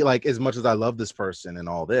me, like, as much as I love this person and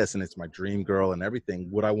all this, and it's my dream girl and everything,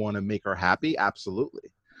 would I want to make her happy? Absolutely.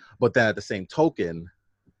 But then at the same token,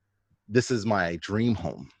 this is my dream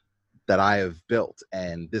home that I have built.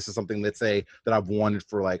 And this is something, let's say, that I've wanted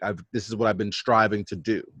for, like, this is what I've been striving to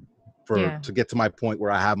do to get to my point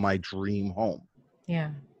where I have my dream home.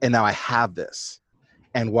 Yeah. And now I have this.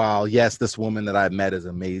 And while, yes, this woman that I've met is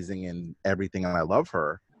amazing and everything, and I love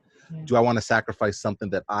her, do I want to sacrifice something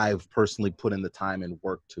that I've personally put in the time and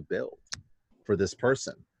work to build for this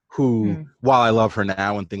person who, while I love her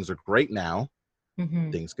now and things are great now,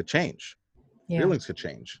 things could change. Feelings could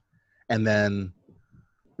change. And then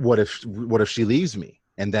what if she leaves me?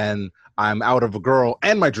 And then I'm out of a girl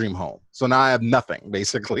and my dream home. So now I have nothing,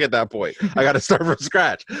 basically, at that point. I got to start from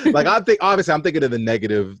scratch. Like, I'm thinking of the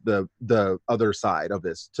negative, the other side of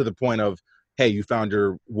this, to the point of, hey, you found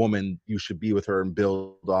your woman, you should be with her and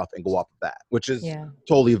build off and go off of that, which is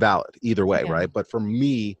totally valid either way, right? But for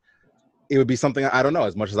me, it would be something, I don't know,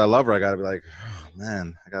 as much as I love her, I got to be like, oh,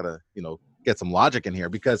 man, I got to, get some logic in here,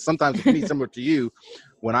 because sometimes with me, similar to you,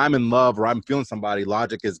 when I'm in love or I'm feeling somebody,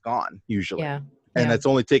 logic is gone usually. Yeah. And it's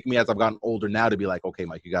only taken me as I've gotten older now to be like, okay,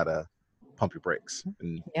 Mike, you got to pump your brakes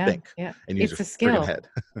and think and use your friggin' head.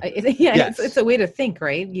 It's a way to think,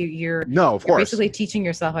 right? You're of course, basically teaching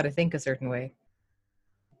yourself how to think a certain way.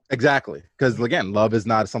 Exactly. Because again, love is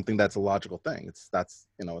not something that's a logical thing. It's not.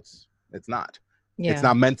 It's Yeah.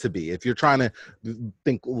 not meant to be. If you're trying to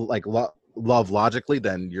think like love logically,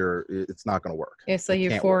 then it's not going to work. It's a It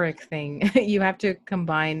can't work. euphoric thing. You have to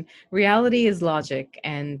combine reality is logic.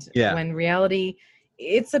 And Yeah. when reality,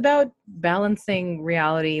 it's about balancing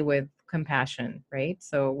reality with compassion, right?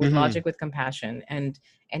 So with Hmm. logic with compassion. And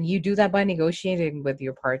you do that by negotiating with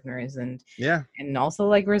your partners Yeah. and also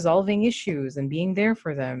like resolving issues and being there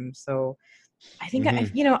for them. So I think Hmm.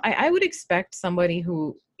 I would expect somebody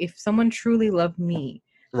who, if someone truly loved me,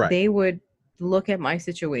 Right. they would look at my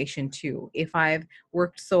situation too. If I've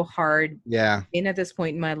worked so hard, Yeah. been at this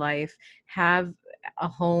point in my life, have a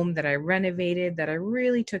home that I renovated, that I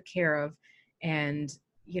really took care of, and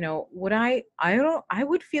would I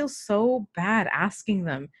would feel so bad asking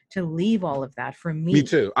them to leave all of that for Me me.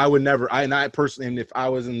 too. I would never. I personally, and if I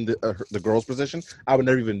was in the girl's position, I would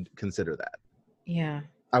never even consider that. Yeah.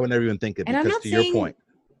 I would never even think it And I'm because, not to your saying, point,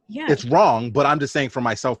 yeah, it's wrong. But I'm just saying for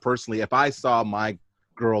myself personally, if I saw my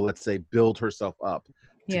girl, let's say, build herself up to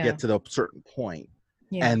yeah, get to the certain point,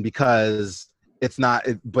 yeah, and because it's not,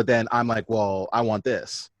 but then I'm like, well, I want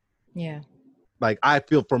this. yeah, Like, I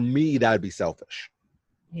feel for me that would be selfish.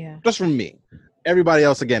 yeah. Just from me. Everybody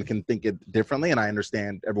else again can think it differently, and I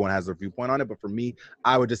understand everyone has their viewpoint on it. But for me,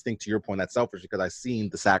 I would just think, to your point, that's selfish because I've seen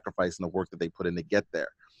the sacrifice and the work that they put in to get there,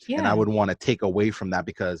 and I Yeah. would want to take away from that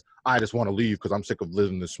because I just want to leave because I'm sick of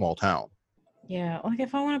living in this small town. Yeah, like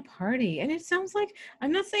if I want to party. And it sounds like,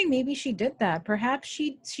 I'm not saying maybe she did that. Perhaps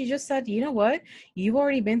she just said, "You know what? You've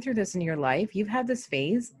already been through this in your life. You've had this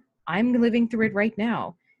phase. I'm living through it right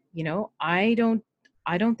now.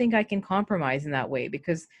 I don't think I can compromise in that way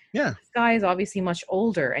because Yeah. this guy is obviously much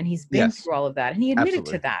older and he's been Yes. through all of that and he admitted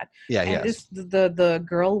to Absolutely. that. Yeah. And Yes. the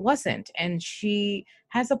girl wasn't. And she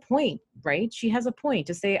has a point, right? She has a point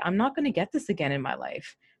to say, I'm not going to get this again in my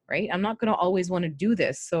life, right? I'm not going to always want to do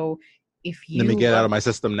this. So if Let me you get out love, of my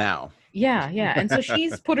system now. yeah, yeah. And so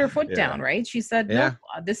she's put her foot Yeah. down, right? She said, Yeah.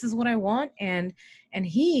 nope, this is what I want. And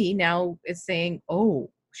he now is saying,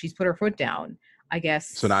 oh, she's put her foot down. I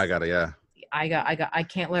So now I guess gotta. Yeah. I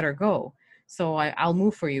can't let her go. So I'll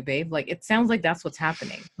move for you, babe. Like it sounds like that's what's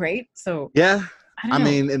happening, right? So Yeah. I don't I know.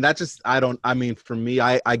 mean, and that just I don't. I mean, for me,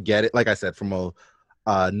 I get it. Like I said, from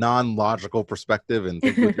a non-logical perspective and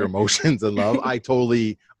think with your emotions and love, I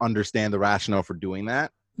totally understand the rationale for doing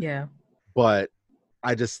that. Yeah. But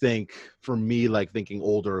I just think for me, like thinking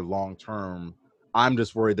older long term, I'm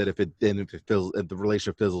just worried that if the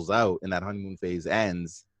relationship fizzles out and that honeymoon phase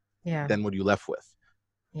ends, Yeah. then what are you left with?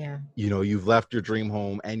 Yeah. You've left your dream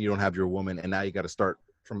home and you don't have your woman, and now you got to start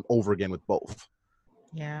from over again with both.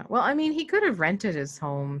 Yeah. Well, I mean, he could have rented his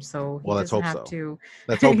home, so he Well, let's doesn't hope have so. to.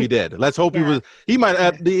 Let's hope he did. Let's hope he Yeah. was. He might.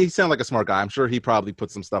 Yeah. He sounded like a smart guy. I'm sure he probably put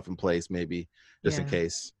some stuff in place, maybe just in Yeah.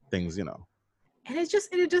 case things. And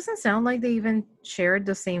it doesn't sound like they even shared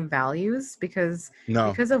the same values No.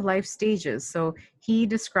 because of life stages. So he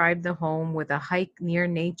described the home with a hike near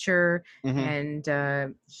nature, Hmm.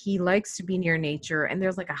 and he likes to be near nature. And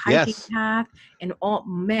there's like a hiking Yes. path, and oh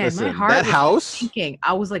man, my Listen, heart that was just house. sinking.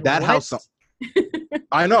 I was like, That what? house.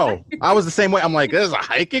 I know. I was the same way. I'm like, there's a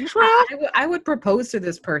hiking trail. I would propose to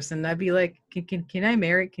this person. I'd be like, can I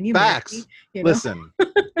marry? Can you marry me? Facts. You know? Listen,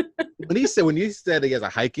 when you said he has a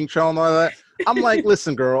hiking trail and all that, I'm like,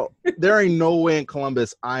 listen, girl, there ain't no way in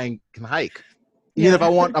Columbus I can hike. Even if Yeah. I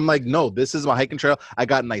want, I'm like, no, this is my hiking trail. I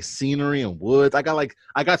got nice scenery and woods. I got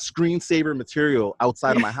screensaver material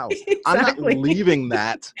outside of my house. I'm not Exactly. leaving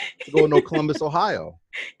that to go to Columbus, Ohio.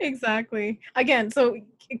 Exactly. Again, so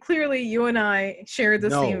clearly you and I share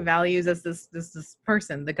the same No. values as this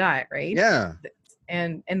person, the guy, right? Yeah.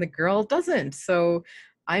 And the girl doesn't. So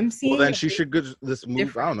I'm Well, seeing then a she big should go this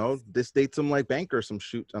move. I don't know. difference. This date some like banker, some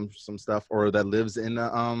stuff, or that lives in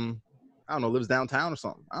I don't know, lives downtown or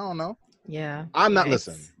something. I don't know. Yeah. I'm Yeah, not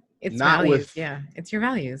listen. it's Not with values. Yeah. It's your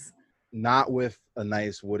values. not with a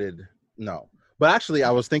nice wooded no. But actually,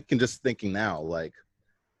 I was thinking now, like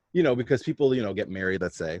because people get married,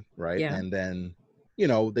 let's say, right, Yeah. and then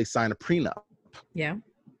they sign a prenup, Yeah.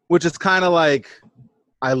 which is kind of like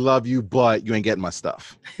I love you, but you ain't getting my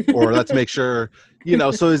stuff, or let's make sure.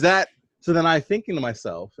 So is that? So then I'm thinking to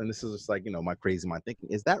myself, and this is just like my crazy mind thinking: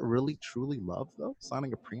 is that really truly love, though,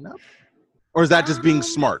 signing a prenup, or is that just being um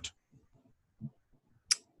smart?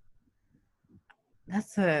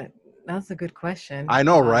 that's a good question. I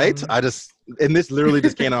know, right? And this literally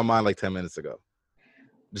just came out of my mind like 10 minutes ago,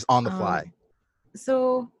 just on the um fly.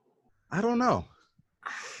 so I don't know.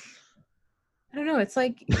 I don't know. It's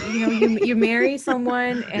like, you marry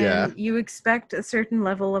someone Yeah. and you expect a certain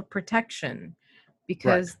level of protection Right.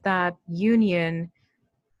 because that union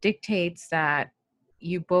dictates that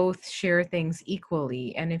you both share things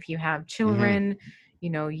equally. And if you have children,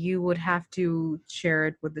 you would have to share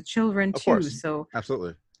it with the children Of too. course. So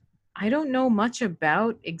Absolutely. I don't know much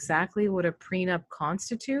about exactly what a prenup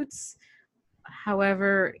constitutes.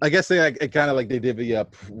 However, I guess it kind of like they divvy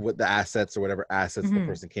up with the assets or whatever assets the mhm,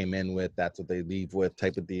 person came in with. That's what they leave with,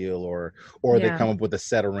 type of deal, or they yeah, come up with a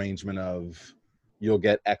set arrangement of you'll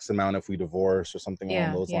get X amount if we divorce or something along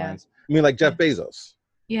yeah, those yeah, lines. I mean, like yeah, Jeff Bezos,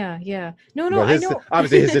 yeah. No, but I his know.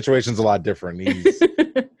 obviously his situation's a lot different. He's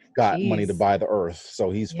got money to Jeez. buy the earth,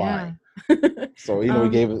 so he's Yeah. fine. So he um,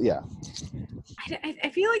 gave it, yeah. I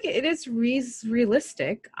feel like it is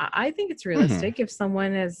realistic. I think it's Hmm. realistic if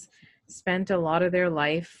someone has spent a lot of their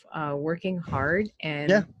life working hard,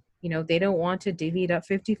 Yeah, and they don't want to divvy it up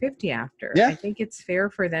 50-50 after. yeah. I think it's fair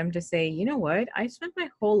for them to say, you know what, I spent my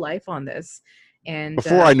whole life on this, and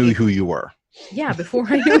Before I knew if who you were, yeah, before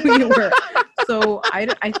I knew who you were. So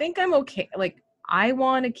I think I'm okay. Like, I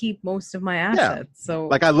want to keep most of my yeah. assets. So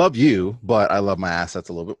Like I love you, but I love my assets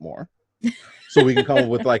a little bit more. So we can come up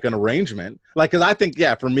with like an arrangement. Like, because I think,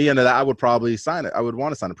 yeah, for me, and I would probably sign it. I would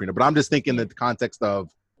want to sign a prenup, but I'm just thinking yeah. in the context of,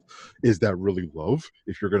 is that really love?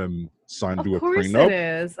 If you're gonna sign Of to a course it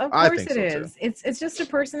prenup, is. Of I course think it so too. is. It's just a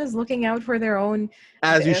person is looking out for their own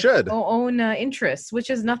As you should, interests, which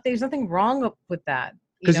is nothing. There's nothing wrong with that.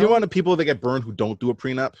 because you want the people that get burned who don't do a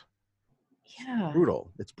prenup. Yeah.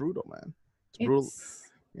 Brutal. It's brutal, man. It's brutal. It's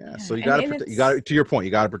Yeah. yeah, So you and gotta and protect. You got to your point.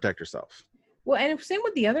 You got to protect yourself. well, and same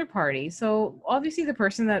with the other party. So obviously, the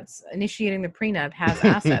person that's initiating the prenup has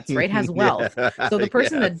assets, right? Has wealth. Yeah. So the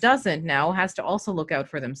person that Yes. doesn't now has to also look out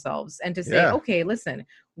for themselves and to say, Yeah. okay, listen,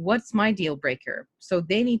 what's my deal breaker? So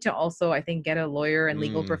they need to also, I think, get a lawyer and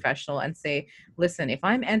legal Mm, professional and say, listen, if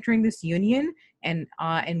I'm entering this union and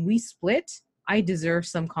we split, I deserve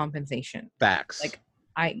some compensation. facts. Like,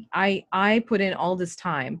 I put in all this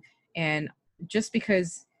time, and just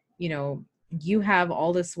because you have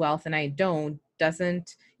all this wealth and I don't,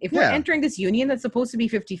 doesn't, if we're Yeah. entering this union that's supposed to be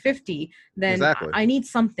 50-50, then Exactly. I need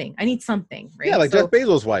something. I need something, Yeah, right? like Jeff So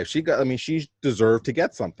Bezos' wife. She got. I mean, she deserved to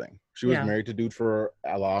get something. She was yeah, married to dude for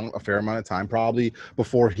a fair amount of time, probably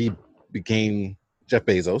before he became Jeff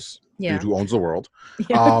Bezos, dude yeah, who owns the world.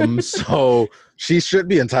 yeah. So she should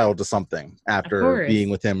be entitled to something Of after being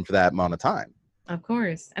course. with him for that amount of time. Of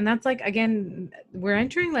course. And that's like, again, we're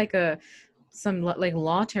entering like like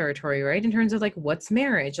law territory, right? In terms of like, what's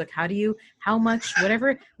marriage? Like, how much,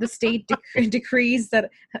 whatever the state decrees that,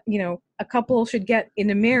 a couple should get in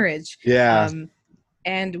a marriage. Yeah.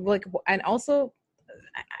 And like, and also,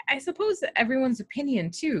 I suppose everyone's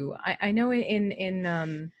opinion too. I know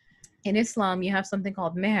in Islam you have something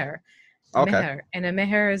called Okay. and a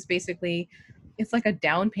meher is basically, it's like a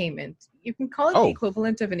down payment. You can call it the Oh.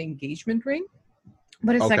 equivalent of an engagement ring,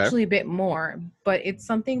 but it's Okay. actually a bit more. But it's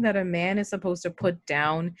something that a man is supposed to put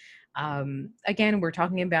down. Again, we're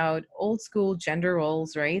talking about old school gender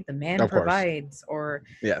roles, right? The man Of course. provides, or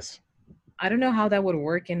Yes. I don't know how that would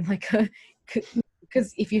work in like a,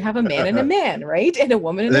 because if you have a man and a man, right, and a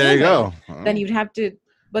woman and a There you woman, go. then Oh. you'd have to.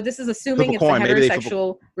 But this is Flip assuming a it's a coin. Maybe they flip a. heterosexual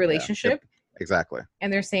Yeah. Yep. relationship, Exactly.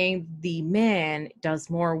 and they're saying the man does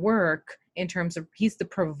more work in terms of he's the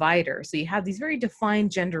provider. So you have these very defined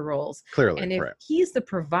gender roles, Clearly. and if Right. he's the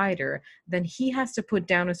provider, then he has to put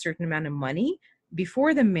down a certain amount of money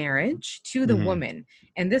before the marriage to the Mm-hmm. woman,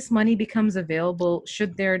 and this money becomes available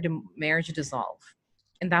should their marriage dissolve,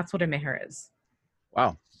 and that's what a meher is.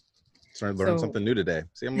 Wow. Started learning So something new today.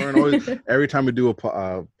 See, I'm learning always. Every time we do a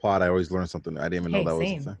pod, I always learn something new. I didn't even know hey, that was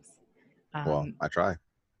a same. thing. Well, I try.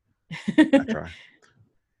 I try.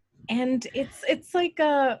 And it's like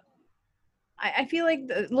I feel like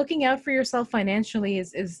looking out for yourself financially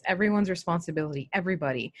is everyone's responsibility.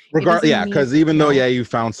 Everybody. It doesn't Yeah, mean because even though you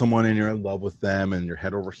found someone and you're in love with them and you're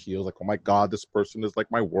head over heels, like, oh my God, this person is like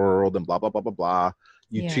my world and blah blah blah blah blah.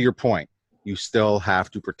 To your point, you still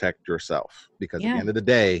have to protect yourself, because at the end of the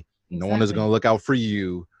day, no one is going to look out for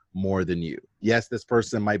you more than you. Yes, this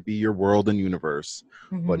person might be your world and universe,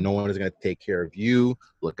 but no one is going to take care of you,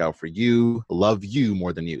 look out for you, love you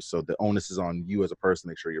more than you. So the onus is on you as a person.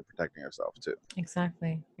 Make sure you're protecting yourself too.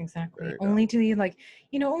 Exactly. Only till you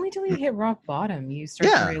only till you hit rock bottom, you start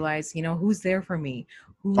to Yeah. realize, who's there for me,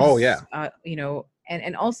 who's, oh yeah,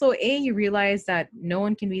 and also you realize that no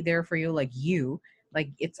one can be there for you like you. Like,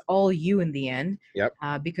 it's all you in the end. Yep.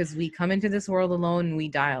 Because we come into this world alone and we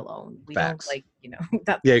die alone. We Facts. don't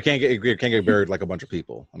that. Yeah, you can't get buried like a bunch of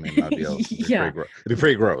people. I mean, that'd be yeah, it'd be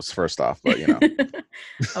pretty gross. First off, but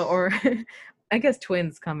or I guess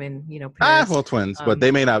twins come in, pairs. well, twins, but they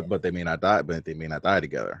may not. But they may not die. But they may not die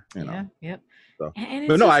together. Yeah. Yep. So, And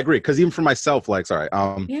but it's no, just, I agree. Because even for myself, like, sorry,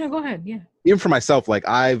 go ahead. Yeah. even for myself, like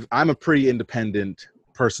I'm a pretty independent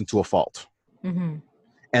person to a fault. Mm-hmm.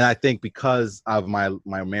 And I think because of my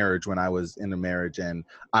marriage, when I was in a marriage and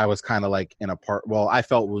I was kind of like in a well, I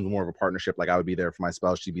felt it was more of a partnership. Like I would be there for my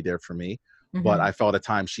spouse, she'd be there for me. But Mm-hmm. I felt at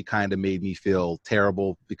times she kind of made me feel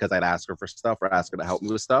terrible because I'd ask her for stuff or ask her to help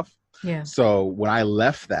me with stuff. Yeah. So when I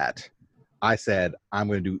left that, I said, I'm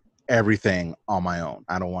going to do everything on my own.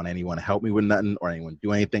 I don't want anyone to help me with nothing or anyone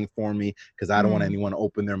do anything for me, because I don't want Mm. anyone to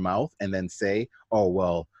open their mouth and then say, oh,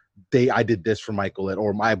 well, I did this for Michael,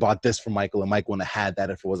 or I bought this for Michael, and Michael wouldn't have had that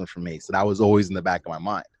if it wasn't for me. So that was always in the back of my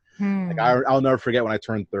mind. Like Hmm. I'll never forget when I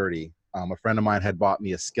turned 30, a friend of mine had bought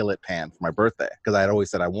me a skillet pan for my birthday because I had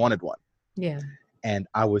always said I wanted one. Yeah. And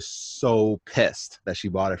I was so pissed that she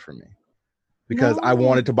bought it for me, because I No.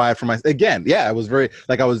 wanted to buy it for myself. Again, yeah, I was very,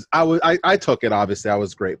 like, I took it, obviously, I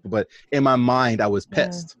was grateful, but in my mind, I was Yeah.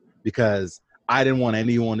 pissed because I didn't want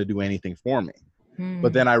anyone to do anything for me. But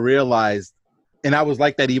Hmm. then I realized, and I was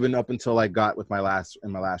like that even up until I got with my last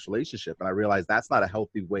relationship. And I realized that's not a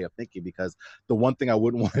healthy way of thinking, because the one thing I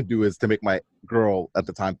wouldn't want to do is to make my girl at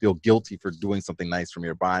the time feel guilty for doing something nice for me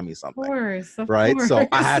or buying me Of something. course. Of Right. So I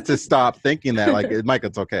course. had to stop thinking that, like, Mike,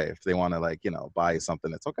 it's okay if they want to, like, buy you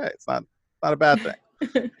something. It's okay. It's not a bad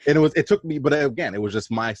thing. And it took me, but again, it was just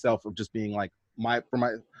myself of just being like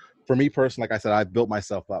for me personally, like I said, I built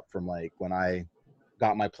myself up from like when I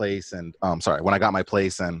got my place and when I got my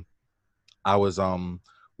place and I was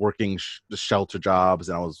working the shelter jobs,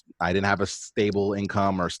 and I didn't have a stable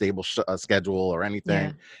income or stable schedule or Yeah. anything.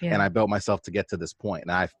 And Yeah. I built myself to get to this point,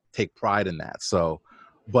 and I take pride in that. So,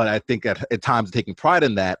 but I think at times taking pride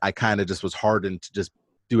in that, I kind of just was hardened to just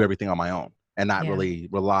do everything on my own and not Yeah. really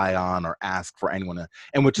rely on or ask for anyone to,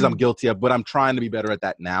 and which is I'm Mm. guilty of, but I'm trying to be better at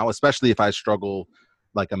that now, especially if I struggle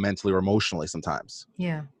like mentally or emotionally sometimes.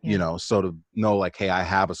 Yeah. Yeah. So to know, like, hey, I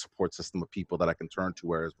have a support system of people that I can turn to,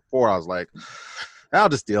 whereas before I was like, I'll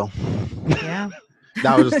just deal. Yeah.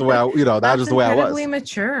 That was just the way that was That's just the way I incredibly was.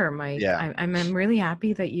 mature, Mike. Yeah. I'm really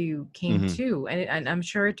happy that you came Mm-hmm. to, and I'm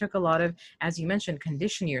sure it took a lot of, as you mentioned,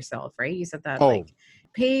 condition yourself, right? You said that, like, Oh,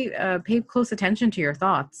 pay close attention to your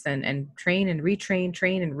thoughts, and train and retrain,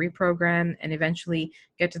 train and reprogram, and eventually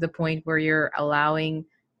get to the point where you're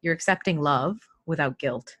accepting love without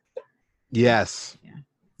guilt. yes. Yeah.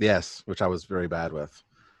 Yes. Which I was very bad with.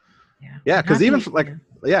 Yeah. Yeah. I'm Cause even happy.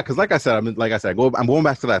 for, Yeah. cause like I said, I'm going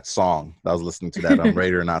back to that song that I was listening to, that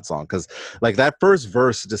Ready or Not song. Cause like that first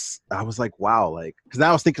verse, I was like, wow. Like, cause now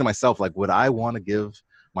I was thinking to myself, like, would I want to give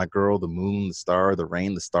my girl the moon, the star, the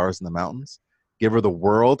rain, the stars, and the mountains? Give her the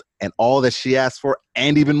world and all that she asked for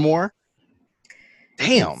and even more? It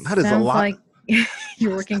Damn, that is a sounds lot. like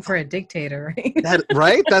you're working for a dictator, right? That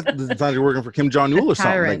right? That's not you're working for Kim Jong A Il or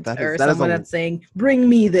something. Like tyrant, or that is someone a that's saying, "Bring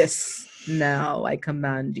me this now, I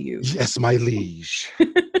command you." yes, my liege.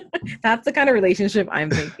 That's the kind of relationship I'm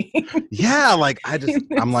thinking. Yeah, like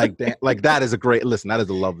I'm like, damn, like that is a great listen. That is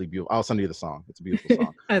a lovely, beautiful. I'll send you the song. It's a beautiful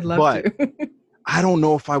song. I'd love But to. I don't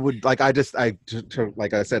know if I would like.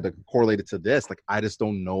 Like I said, to correlate it to this. Like I just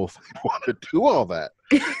don't know if I want to do all that.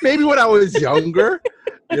 Maybe when I was younger,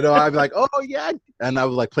 I'd be like, oh yeah, and I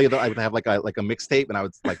would like play I would have like a mixtape, and I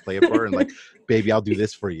would like play it for her, and like, baby, I'll do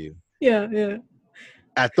this for you. Yeah, yeah.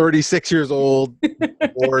 At 36 years old,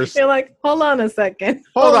 divorced. You're like, hold on a second.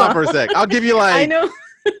 Hold on for a sec. I'll give you I like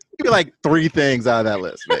know. three things out of that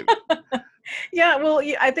list, baby. Yeah, well,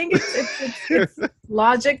 I think it's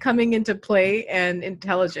logic coming into play and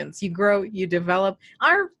intelligence. You grow, you develop.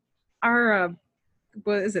 Our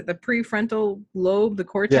what is it? The prefrontal lobe, the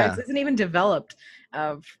cortex, Yeah, isn't even developed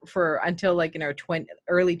for until like in our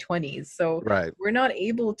early 20s. So right. we're not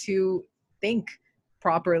able to think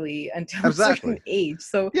properly until a certain Exactly. age.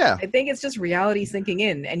 So Yeah, I think it's just reality sinking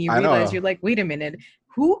in, and you I realize know. you're like, wait a minute,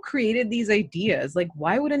 who created these ideas? Like,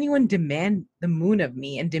 why would anyone demand the moon of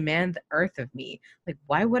me and demand the earth of me? Like,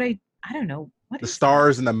 why would I don't know. What The is that?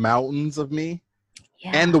 stars and the mountains of me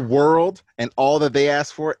and Yeah. the world and all that they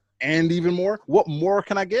ask for and even more. What more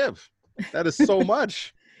can I give? That is so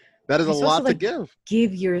much. That is a You're supposed to lot to like give.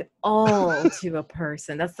 give your all to a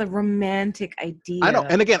person. That's the romantic I know. idea.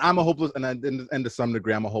 And again, I'm a hopeless, and to some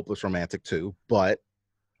degree, I'm a hopeless romantic too. But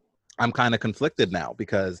I'm kind of conflicted now,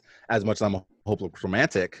 because as much as I'm a hopeless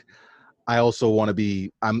romantic, I also want to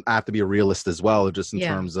I have to be a realist as well, just in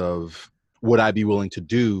Yeah. terms of what I'd be willing to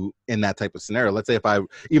do in that type of scenario. Let's say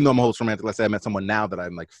even though I'm a hopeless romantic, let's say I met someone now that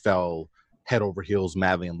I'm like fell head over heels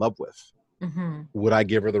madly in love with. Hmm. Would I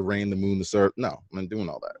give her the rain, the moon, the sun? No, I'm not doing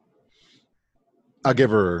all that. I'll Yeah. give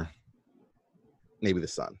her maybe the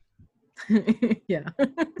sun. Yeah.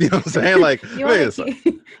 You know what I'm saying? Like, You wait want a second. to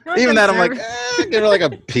you want Even them that, I'm like, served. give her like a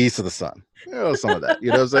piece of the sun. You know, some of that. You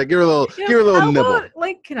know what I'm saying? Give her a little How about nibble.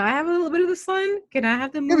 like, can I have a little bit of the sun? Can I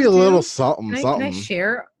have the Give moon you a little too? something, Can I something.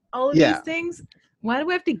 share all of these Yeah. things? Why do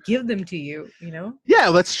we have to give them to you? You know? Yeah,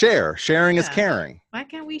 let's share. Sharing is Yeah. caring. Why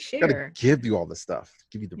can't we Got to share? give you all this stuff.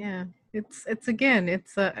 Give you the Yeah. It's again,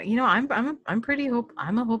 it's I'm pretty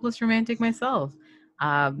I'm a hopeless romantic myself.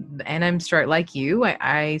 And like you,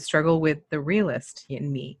 I struggle with the realist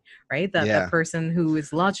in me, right? That yeah. person who is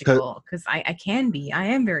 'Cause- logical, because I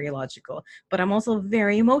am very logical, but I'm also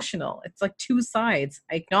very emotional. It's like two sides.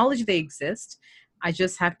 I acknowledge they exist. I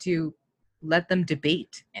just have to let them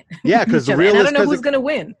debate yeah, because each the other. And I don't realist, know because who's gonna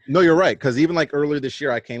win. no, you're right. Because even like earlier this year,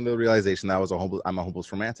 I came to the realization that I'm a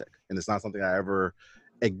hopeless romantic, and it's not something I ever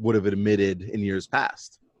would have admitted in years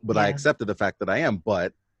past. But I Yeah. accepted the fact that I am.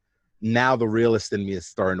 But now the realist in me is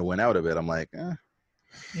starting to win out a bit. I'm like,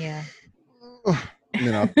 Yeah.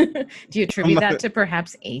 you know, Do you I'm attribute not, that to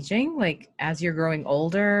perhaps aging, like as you're growing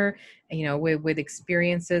older, with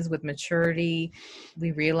experiences, with maturity,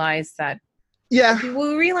 we realize that yeah,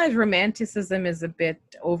 we realize romanticism is a bit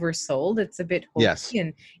oversold. It's a bit yes, hokey,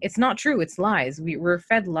 and it's not true. It's lies. We're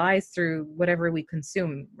fed lies through whatever we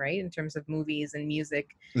consume, right? In terms of movies and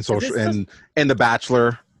music, and because social this stuff. and the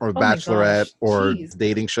Bachelor or Oh my Bachelorette gosh, or jeez.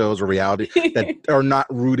 dating shows or reality that are not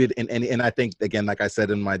rooted in any. And I think again, like I said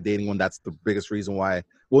in my dating one, that's the biggest reason why.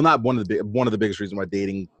 Well, not one of the biggest reasons why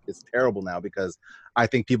dating is terrible now, because I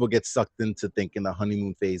think people get sucked into thinking the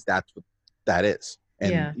honeymoon phase. That's what that is,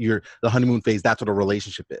 and Yeah, the honeymoon phase. That's what a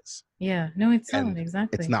relationship is, yeah. No, it's not and it's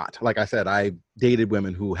exactly. not. Like I said, I dated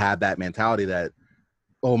women who had that mentality that,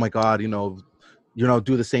 oh my God,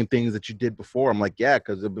 do the same things that you did before. I'm like, yeah,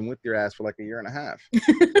 because I've been with your ass for like a year and a half.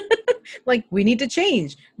 Like we need to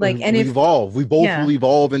change. Like, and We if evolve. We both yeah, will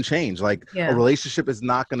evolve and change. Like a yeah, relationship is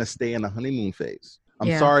not going to stay in the honeymoon phase. I'm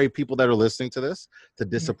yeah, sorry, people that are listening to this, to yeah.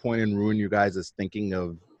 disappoint and ruin you guys' thinking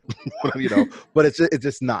of, but it's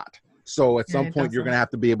just not. So at Yeah, some it point, you're going doesn't. to have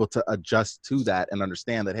to be able to adjust to that and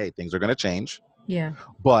understand that, hey, things are going to change. Yeah.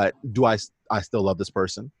 But I still love this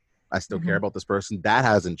person? I still care Hmm. about this person. That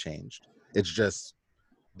hasn't changed. It's just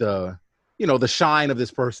the the shine of this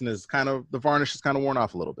person is kind of, the varnish is kind of worn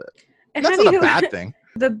off a little bit. And And that's have not a you bad thing.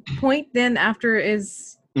 the point then after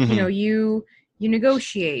is, Mm-hmm. you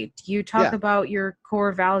negotiate, you talk Yeah. about your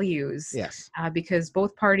core values, Yes. because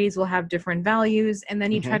both parties will have different values, and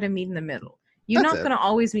then you Mm-hmm. try to meet in the middle. You're That's not it. going to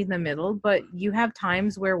always meet in the middle, but you have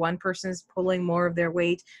times where one person is pulling more of their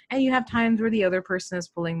weight, and you have times where the other person is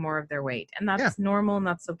pulling more of their weight, and Yeah. that's normal and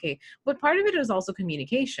that's okay. But part of it is also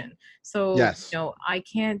communication. So, Yes. I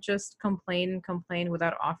can't just complain and complain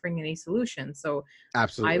without offering any solution. So I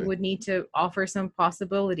Absolutely. would need to offer some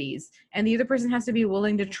possibilities, and the other person has to be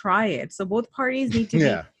willing to try it. So both parties need to be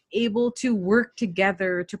Yeah. able to work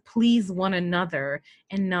together to please one another,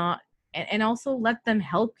 and not and also let them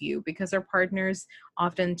help you, because our partners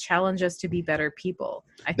often challenge us to be better people.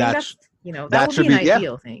 I think That's that's, that that would be should an be, yeah.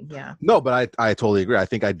 ideal thing. Yeah. No, but I totally agree. I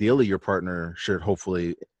think ideally your partner should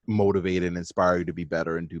hopefully motivate and inspire you to be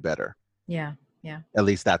better and do better. Yeah. Yeah. At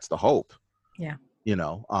least that's the hope. Yeah.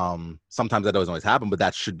 Sometimes that doesn't always happen, but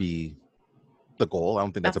that should be the goal. I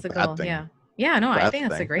don't think that's a That's the bad goal. thing. Yeah. Yeah, no, I Bad think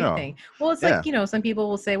that's a thing. great thing. Well, it's like, Yeah. some people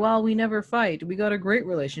will say, well, we never fight. We got a great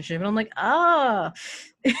relationship. And I'm like, ah.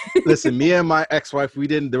 Listen, me and my ex-wife, we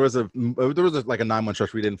didn't. There was like a 9-month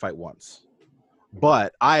stretch. We didn't fight once,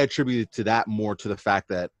 but I attributed to that more to the fact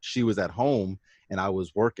that she was at home and I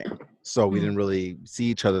was working, so we didn't really see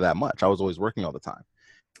each other that much. I was always working all the time.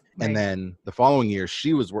 And Right. then the following year,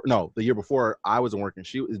 the year before I wasn't working.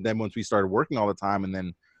 Then once we started working all the time, and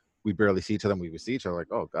then we barely see each other, and we would see each other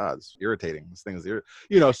like, oh God, it's irritating. This thing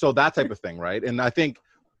is so that type of thing, right? And I think,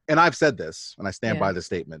 and I've said this, and I stand Yeah. by the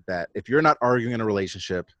statement that if you're not arguing in a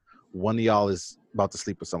relationship, one of y'all is about to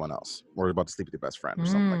sleep with someone else, or about to sleep with your best friend, or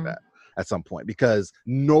something like that at some point, because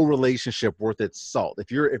no relationship worth its salt.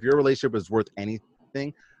 If your relationship is worth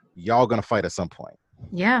anything, y'all gonna fight at some point.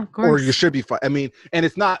 Yeah, of Or you course. should be fight. I mean, and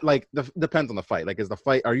it's not like depends on the fight. Like,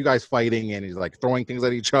 are you guys fighting and he's like throwing things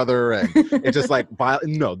at each other and it's just like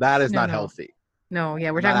no, that is No, not no. healthy. No, yeah,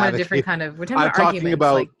 we're I'm not talking about a different advocating. kind of, we're talking I'm about talking arguments.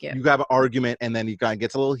 about Like, yeah. you have an argument and then you kind of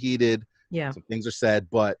gets a little heated. Yeah. Some things are said,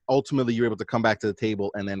 but ultimately you're able to come back to the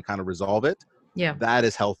table and then kind of resolve it. Yeah. That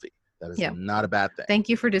is healthy. That is Yeah. not a bad thing. Thank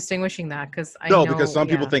you for distinguishing that, because I No, because know, some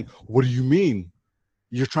people yeah. think, what do you mean?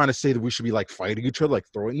 You're trying to say that we should be like fighting each other, like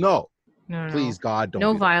throwing? No, No, no, please, no. God, don't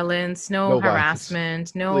No do that. violence, no No violence,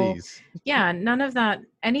 harassment, no, please. yeah, none of that.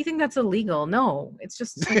 Anything that's illegal. No, it's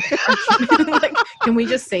just like, like, can we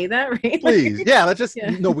just say that, right? Please. Like, Yeah, let's just,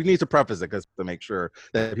 yeah. no, we need to preface it because to make sure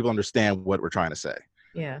that people understand what we're trying to say.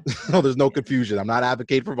 Yeah. So there's no confusion. I'm not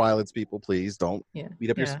advocating for violence, people. Please don't Yeah. beat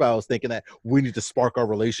up your Yeah. spouse thinking that we need to spark our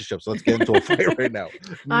relationship. So let's get into a fight right now.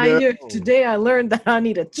 I No. today I learned that I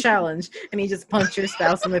need a challenge, and you just punch your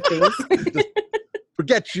spouse in the face. Just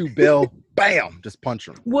forget you, Bill. Bam! Just punch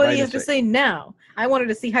him What right do in you his have to face. say now? I wanted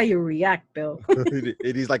to see how you react, Bill. And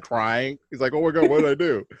he's like crying. He's like, "Oh my god, what did I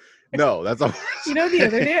do?" No, that's all. You know, the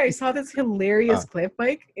other day I saw this hilarious Uh, clip.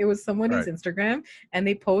 Like, it was somebody's right. Instagram, and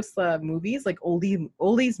they post movies, like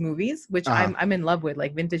oldies movies, which Uh-huh. I'm in love with,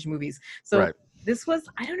 like vintage movies. So Right. this was,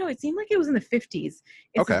 I don't know, it seemed like it was in the 50s.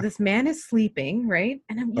 It's Okay. this man is sleeping, right?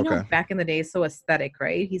 And you know, Okay. back in the day, so aesthetic,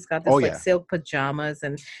 right? He's got this Oh like yeah. silk pajamas,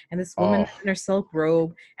 and this woman Oh, in her silk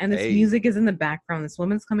robe, and this hey. music is in the background. This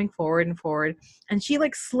woman's coming forward and forward, and she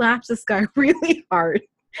like slaps this guy really hard,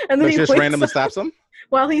 and then But he she just wakes randomly up slaps him.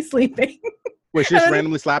 while he's sleeping. Wait, she And just then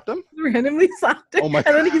randomly slapped him. randomly slapped her. Oh my.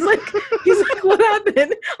 And then he's like, what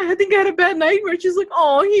happened? I think I had a bad nightmare. She's like,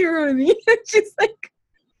 oh, here, honey. She's like,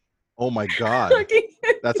 Oh my god. okay.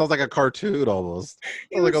 That sounds like a cartoon almost.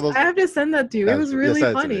 It Like was, all those. I have to send that to you. It was really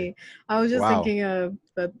Send it to me. funny. I was just Wow. thinking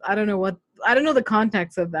that I don't know the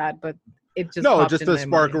context of that, but it just No, popped just in to my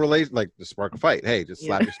spark a mind. relation, like to spark a fight. Hey, just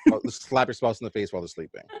Yeah. slap your spouse in the face while they're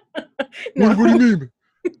sleeping. No. What do you mean?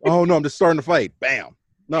 Oh no, I'm just starting to fight. Bam.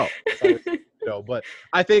 No. But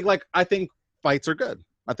I think fights are good.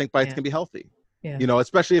 I think fights Yeah. can be healthy. Yeah.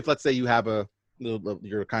 Especially if, let's say, you have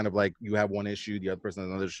you're kind of like, you have one issue, the other person has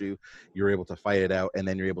another issue, you're able to fight it out, and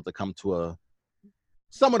then you're able to come to a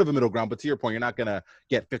somewhat of a middle ground. But to your point, you're not gonna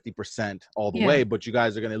get 50% all the Yeah. way, but you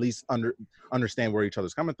guys are gonna at least understand where each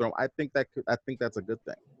other's coming from. I think that's a good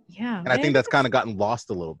thing. Yeah. And I think that's kind of gotten lost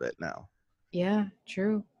a little bit now. Yeah,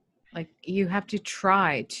 true. Like, you have to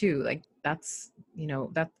try too. Like, that's,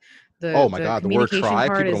 that Oh my the God, the word communication try,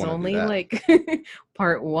 part people is don't want to do only that. like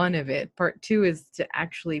part one of it. Part two is to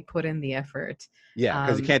actually put in the effort. Yeah,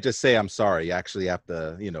 because you can't just say I'm sorry. You actually have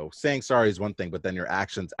to, saying sorry is one thing, but then your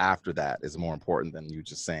actions after that is more important than you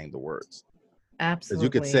just saying the words. Because Absolutely. you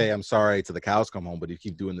could say I'm sorry to the cows come home, but you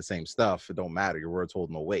keep doing the same stuff, it don't matter. Your words hold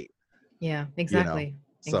no weight. Yeah, exactly.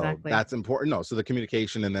 So Exactly. that's important. No, so the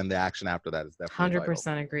communication and then the action after that is definitely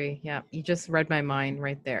 100% agree. Yeah, you just read my mind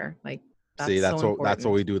right there. Like, that's See, so important. that's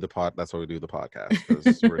what we do that's what we do the podcast,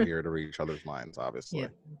 because we're here to read each other's minds, obviously. Yeah,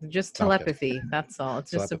 just telepathy. That's all.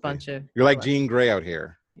 It's just Telepathy. a bunch of. You're like Jean Grey out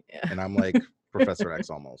here, Yeah. and I'm like Professor X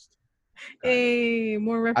almost. Hey,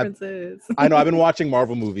 more references. I know. I've been watching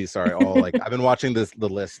Marvel movies. Sorry, I've been watching the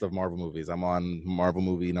list of Marvel movies. I'm on Marvel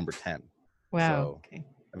movie number 10. Wow. So Okay.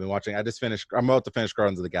 I've been watching. I'm about to finish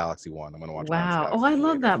Guardians of the Galaxy 1. I'm going to watch. Wow. Oh, I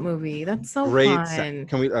love that movie. That's so great. fun.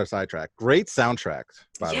 Can we sidetrack? Great soundtrack.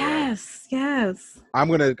 By the way. Yes. I'm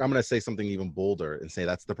gonna say something even bolder and say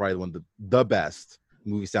that's probably one of the best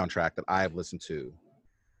movie soundtrack that I have listened to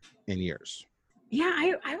in years. Yeah,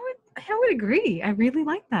 I would agree. I really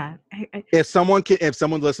like that. If someone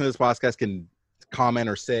listening to this podcast can comment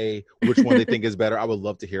or say which one they think is better, I would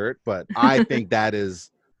love to hear it. But I think that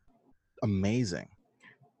is amazing.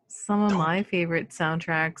 Some of my favorite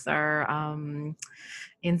soundtracks are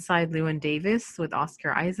Inside Llewyn Davis with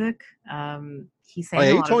Oscar Isaac. He sang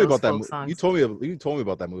a lot of those folk songs. You told me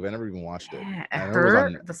about that movie. I never even watched it.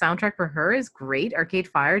 The soundtrack for Her is great. Arcade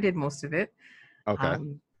Fire did most of it. Okay.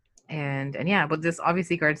 And yeah, but this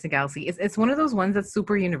obviously Guardians of the Galaxy, it's one of those ones that's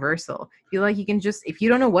super universal. Feel like you can just, if you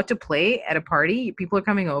don't know what to play at a party, people are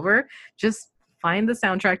coming over, just find the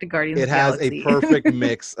soundtrack to Guardians of the Galaxy. It has a perfect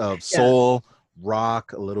mix of soul,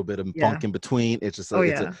 rock, a little bit of funk in between. It's just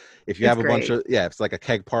if you have a bunch of it's like a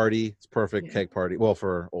keg party. It's perfect keg party. Well,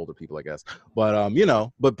 for older people, I guess. But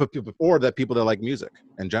or that people that like music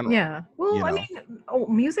in general. Yeah. Well, I mean,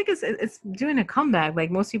 music it's doing a comeback. Like,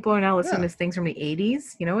 most people are now listening to things from the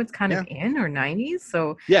 80s. It's kind of in, or 90s.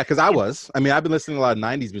 So yeah, because I've been listening to a lot of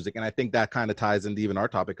 90s music, and I think that kind of ties into even our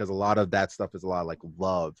topic, because a lot of that stuff is a lot of like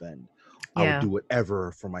love, and I would do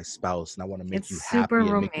whatever for my spouse, and I want to make you happy. It's super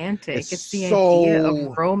romantic. It's the idea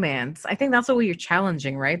of romance. I think that's what you're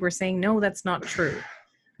challenging, right? We're saying, no, that's not true.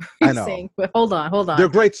 I know. Saying, but hold on. They're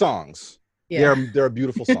great songs. Yeah. They're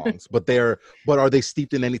beautiful songs, but are they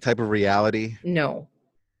steeped in any type of reality? No.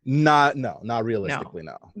 Not realistically,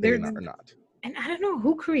 no. They're not. And I don't know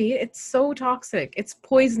who created it's so toxic. It's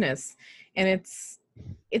poisonous, and it's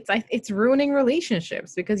ruining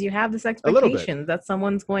relationships, because you have this expectation that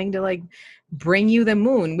someone's going to like bring you the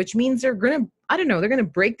moon, which means they're gonna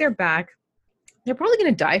break their back. They're probably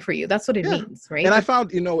gonna die for you. That's what it means, right? And I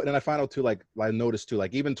found out too, like I noticed too,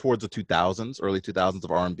 like even towards the 2000s, early 2000s of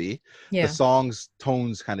R&B, the songs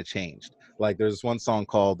tones kind of changed. Like there's one song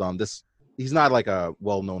called this. he's not like a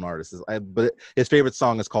well-known artist. But his favorite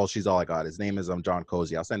song is called "She's All I Got." His name is John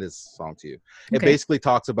Cozy. I'll send his song to you. It Okay. basically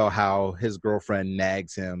talks about how his girlfriend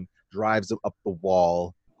nags him, drives him up the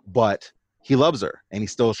wall, but he loves her and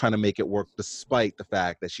he's still trying to make it work despite the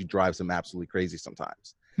fact that she drives him absolutely crazy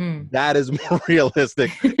sometimes. That is more realistic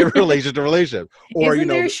in relation to relationship. Or Isn't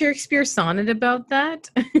there a Shakespeare sonnet about that?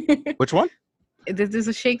 Which one? There's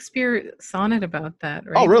a Shakespeare sonnet about that,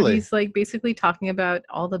 right? Oh, really? Where he's like basically talking about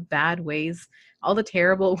all the bad ways, all the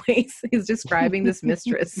terrible ways he's describing this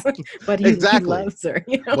mistress, but he loves her.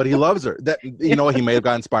 You know? But he loves her. That you know, he may have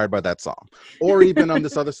got inspired by that song, or even on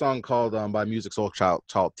this other song called by Music Soul Child,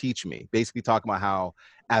 "Teach Me." Basically talking about how,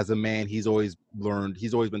 as a man, he's always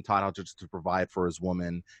been taught how to provide for his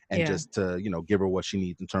woman and just to give her what she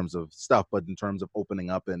needs in terms of stuff, but in terms of opening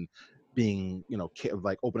up and being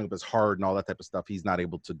like opening up his heart and all that type of stuff, he's not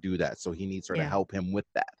able to do that, so he needs her to help him with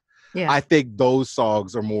that. I think those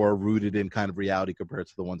songs are more rooted in kind of reality compared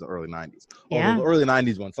to the ones in the early 90s. Although the early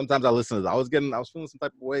 90s ones, sometimes I listen to those. I was feeling some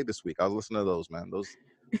type of way this week. I was listening to those, man. Those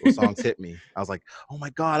songs hit me. I was like, oh my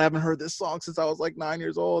God, I haven't heard this song since I was like 9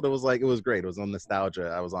 years old. It was great. It was on nostalgia.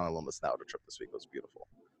 I was on a little nostalgia trip this week. It was beautiful.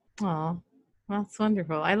 Oh, that's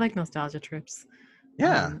wonderful. I like nostalgia trips.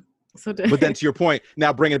 Yeah. But then to your point,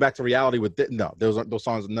 now bringing it back to reality with those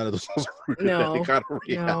songs, none of those songs are rooted in any kind of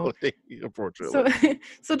reality, unfortunately.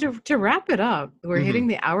 So to wrap it up, we're hitting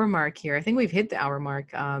the hour mark here. I think we've hit the hour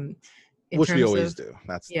mark. Which we always do.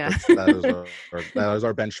 That is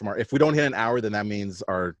our benchmark. If we don't hit an hour, then that means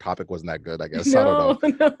our topic wasn't that good, I guess. I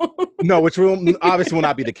don't know. No, which obviously will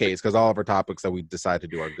not be the case because all of our topics that we decide to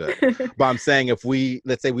do are good. But I'm saying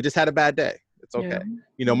let's say we just had a bad day, it's okay.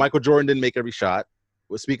 Michael Jordan didn't make every shot.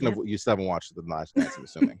 Well, speaking of, you still haven't watched the last dance, I'm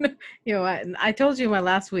assuming. I told you my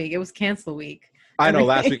last week. It was cancel week. I know,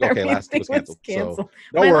 last week. Okay, last week was canceled.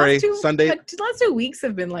 So don't worry. Sunday. The last 2 weeks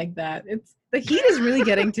have been like that. The heat is really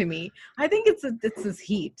getting to me. I think it's this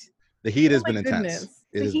heat. The heat has been intense.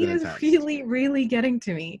 The heat is really, really getting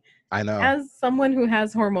to me. I know. As someone who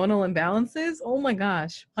has hormonal imbalances, oh my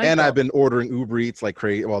gosh. And I've been ordering Uber Eats like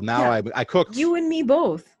crazy. Well, now I cooked. You and me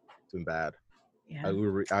both. It's been bad. Yeah.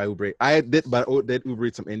 I did Uber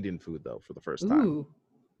Eat some Indian food though for the first time. Ooh.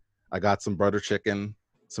 I got some butter chicken,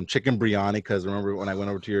 some chicken biryani, because remember when I went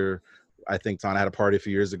over to I think Tana had a party a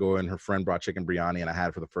few years ago and her friend brought chicken biryani and I had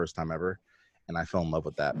it for the first time ever, and I fell in love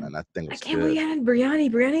with that, man. That thing was good. I can't believe you had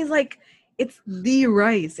biryani. Biryani's like, it's the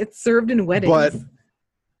rice. It's served in weddings.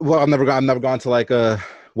 But I've never gone to like a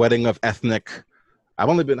wedding of ethnic. I've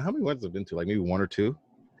only been, how many weddings I've been to? Like maybe one or two.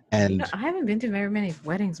 And I haven't been to very many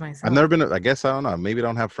weddings myself. I've never been. I guess I don't know. Maybe I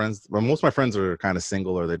don't have friends. Well, most of my friends are kind of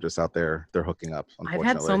single, or they're just out there. They're hooking up. I've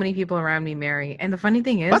had so many people around me marry, and the funny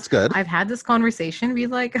thing is, that's good. I've had this conversation, be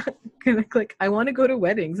like, I want to go to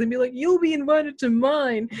weddings, and be like, you'll be invited to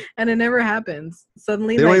mine, and it never happens.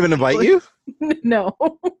 Suddenly, they don't even invite you. No.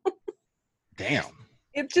 Damn.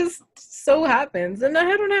 It just so happens, and I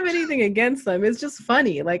don't have anything against them. It's just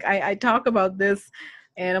funny. Like I talk about this.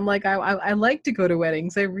 And I'm like, I like to go to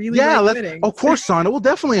weddings. I really like weddings. Of course, Sana. We'll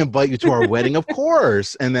definitely invite you to our wedding, of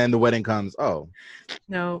course. And then the wedding comes. Oh,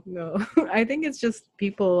 no. I think it's just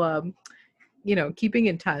people, keeping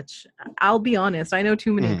in touch. I'll be honest. I know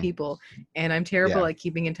too many people, and I'm terrible at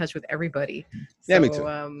keeping in touch with everybody. So, me too.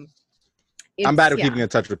 I'm bad at keeping in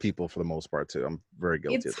touch with people for the most part too. I'm very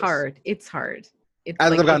guilty. It's hard. It's hard.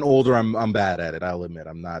 As I've gotten older, I'm bad at it. I'll admit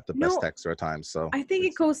I'm not the best texter at times. So I think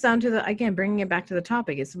it goes down to again, bringing it back to the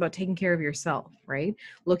topic. It's about taking care of yourself, right?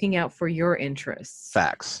 Looking out for your interests.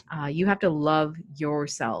 Facts. You have to love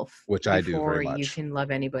yourself, which I do very much. You can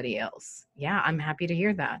love anybody else. Yeah, I'm happy to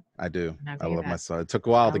hear that. I do. I love myself. It took a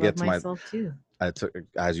while to get to myself too. I took,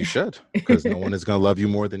 as you should, because no one is going to love you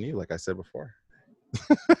more than you, like I said before.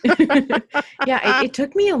 It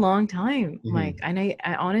took me a long time, Mike. And I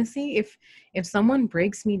honestly, if someone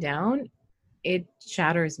breaks me down, it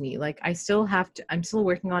shatters me. Like I'm still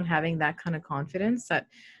working on having that kind of confidence that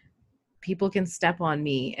people can step on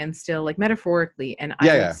me and still, like, metaphorically, and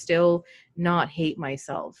I would still not hate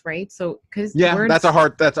myself, right? So because that's a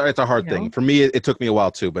hard thing for me. It took me a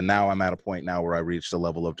while too, but now I'm at a point now where I reached a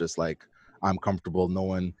level of just like I'm comfortable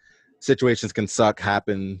knowing situations can suck,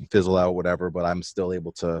 happen, fizzle out, whatever, but I'm still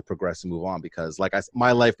able to progress and move on because, like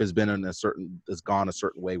my life has been has gone a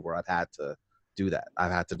certain way where I've had to do that.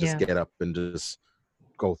 I've had to just get up and just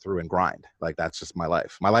go through and grind. Like that's just my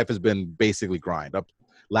life. My life has been basically grind.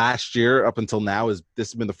 Last year up until now this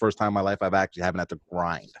has been the first time in my life I've actually haven't had to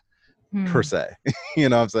grind per se. You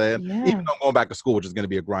know what I'm saying? Yeah. Even though I'm going back to school, which is going to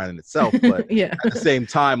be a grind in itself, but at the same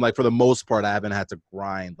time, like for the most part, I haven't had to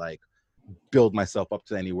grind, like build myself up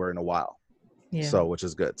to anywhere in a while. So which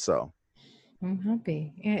is good. So I'm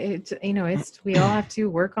happy. It's, it's, we all have to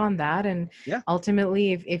work on that. And Yeah,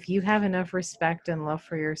 ultimately, if you have enough respect and love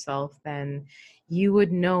for yourself, then you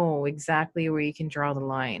would know exactly where you can draw the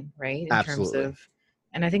line, right? In terms absolutely. of,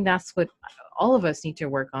 and I think that's what all of us need to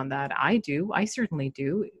work on. That I do. I certainly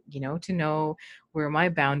do, to know where my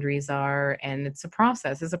boundaries are. And it's a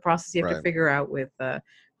process. It's a process you have to Right. figure out with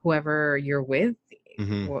whoever you're with,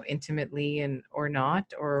 Hmm. or intimately and or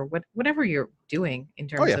not, or whatever you're doing in Oh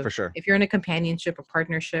terms yeah, for of sure. if you're in a companionship, a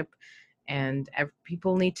partnership, and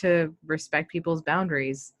people need to respect people's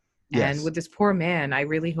boundaries. And Yes. with this poor man, I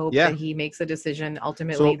really hope Yeah. that he makes a decision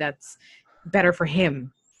ultimately So that's better for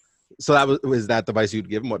him. so that was that the advice you'd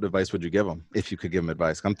give him? What advice would you give him if you could give him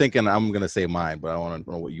advice? I'm thinking I'm gonna say mine, but I want to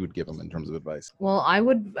know what you would give him in terms of advice. Well, I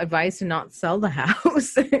would advise to not sell the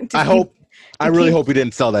house, to I hope keep I to really keep hope he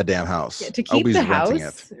didn't sell that damn yeah, house. to I hope keep the he's renting it.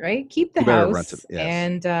 house, right? Keep the He better rent it. house,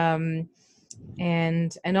 Yes.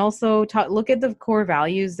 and also look at the core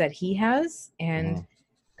values that he has and Hmm.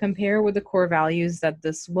 compare with the core values that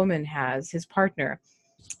this woman has, his partner.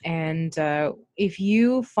 And if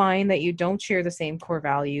you find that you don't share the same core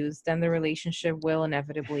values, then the relationship will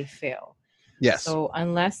inevitably fail. Yes. So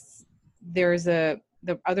unless the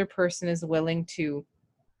other person is willing to,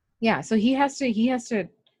 yeah, so he has to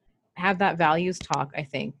have that values talk, I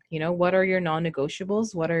think. What are your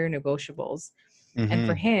non-negotiables? What are your negotiables? And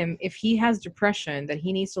for Hmm. him, if he has depression, that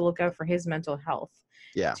he needs to look out for his mental health,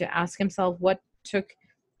 Yeah. to ask himself what took,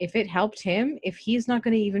 if it helped him, if he's not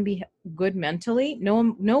going to even be good mentally,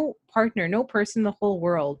 no partner, no person in the whole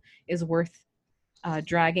world is worth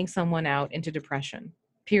dragging someone out into depression,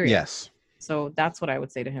 period. Yes. So that's what I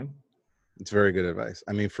would say to him. It's very good advice.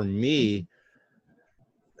 I mean, for Thank you. me,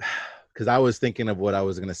 because I was thinking of what I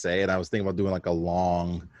was gonna say, and I was thinking about doing like a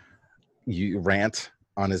long rant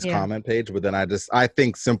on his Yeah. comment page, but then I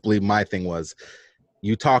think simply my thing was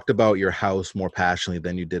you talked about your house more passionately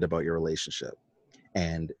than you did about your relationship.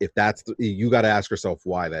 And if that's you got to ask yourself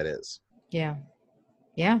why that is. Yeah.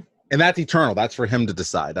 Yeah. And that's eternal. That's for him to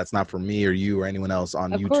decide. That's not for me or you or anyone else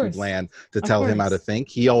on Of YouTube course. land to Of tell him how to course. think.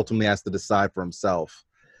 He ultimately has to decide for himself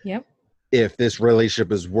Yep. if this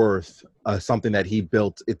relationship is worth something that he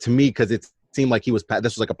built. It to me, because it seemed like this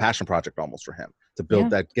was like a passion project almost for him to build Yeah.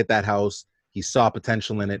 that, get that house. He saw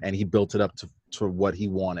potential in it and he built it up to what he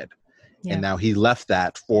wanted. And Yeah. now he left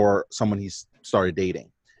that for someone he's started dating.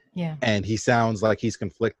 Yeah. And he sounds like he's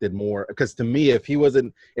conflicted more, because to me, if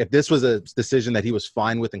this was a decision that he was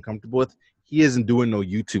fine with and comfortable with, he isn't doing no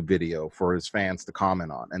YouTube video for his fans to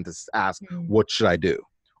comment on and to ask Mm. what should I do,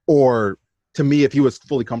 or to me, if he was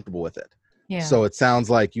fully comfortable with it. Yeah. So it sounds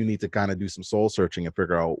like you need to kind of do some soul searching and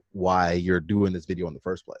figure out why you're doing this video in the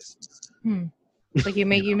first place. Hmm. It's like you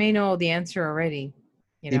may You you know, may know the answer already,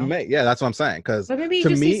 you know. yeah, that's what I'm saying. Because But maybe you to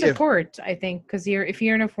just need me, if support, I think, because if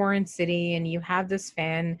you're in a foreign city and you have this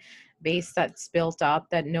fan base that's built up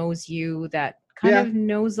that knows you, that kind yeah, of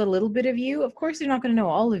knows a little bit of you. Of course, they're not going to know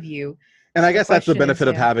all of you. and I So the guess that's the question is, benefit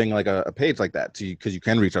of yeah, having like a page like that, to because you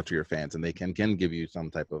can reach out to your fans and they can give you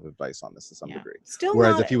some type of advice on this to some yeah, degree. still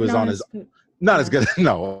Whereas not if he was not on his as good, not as yeah, good,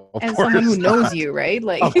 no, of as someone who course knows not. you, right? Of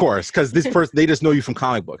Like, course, because this person, they just know you from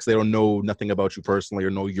comic books. They don't know nothing about you personally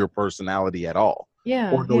or know your personality at all,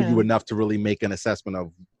 yeah, or know you yeah, enough to really make an assessment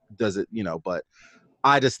of does it, But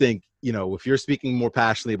I just think, if you're speaking more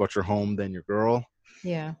passionately about your home than your girl,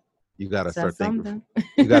 yeah. you got to Says start thinking. something.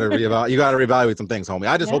 You got to reevaluate some things, homie.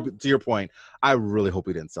 I just Yeah. hope, to your point, I really hope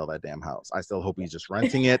he didn't sell that damn house. I still hope he's just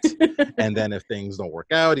renting it, and then if things don't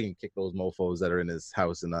work out, he can kick those mofo's that are in his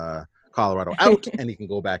house in Colorado out, and he can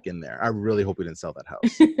go back in there. I really hope he didn't sell that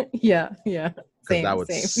house, Yeah, yeah. because that Same, would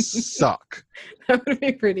same. suck. That would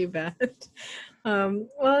be pretty bad.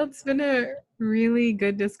 Well, it's been a really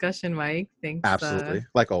good discussion, Mike. Absolutely,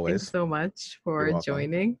 like Thanks always. so much You're for welcome.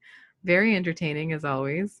 joining. Very entertaining as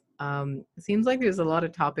always. It seems like there's a lot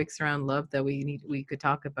of topics around love that we could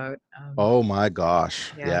talk about. Oh my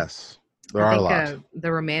gosh, Yeah, yes, there I are a think lot.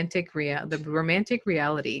 the romantic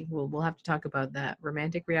reality. We'll have to talk about that.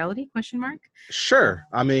 Romantic reality? Question mark. Uh, Sure.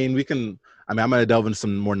 I mean, we can. I mean, I'm gonna delve into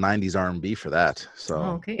some more '90s R&B for that. oh, So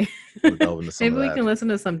okay. I'm gonna delve into some Maybe of we that. can listen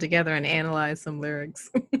to some together and analyze some lyrics.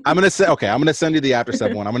 I'm gonna say, okay, I'm gonna send you the After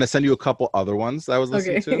Seven one. I'm gonna send you a couple other ones that I was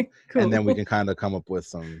listening to, Okay, and cool. then we can kind of come up with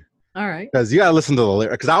some, All right. because you gotta listen to the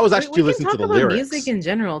lyrics. Because I was We actually can listening to talk the about music lyrics. in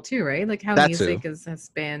general too, right? Like how That too music has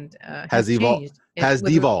spanned, has has evolved. changed it Has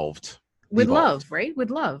devolved. with Devolved. love, right? With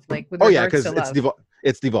love, like with Oh yeah, regards to because love.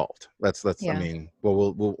 it's devolved. That's. I Yeah, mean,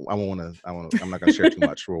 well, we'll. I won't want to. I'm not gonna share too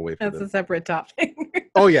much. We'll wait for that's the. a separate topic.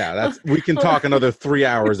 Oh yeah, that's. We can Oh, talk another 3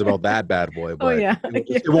 hours about that bad boy, oh but yeah, yeah.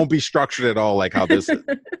 it won't be structured at all like how this is,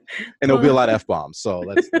 and there'll be a Well, lot of f bombs. So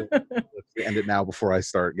let's end it now before I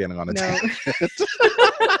start getting on a No. tangent.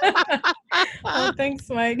 Oh, thanks,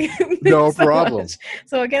 Mike. No Thanks so problem. much.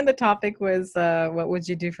 So again, the topic was what would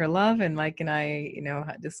you do for love? And Mike and I,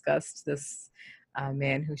 discussed this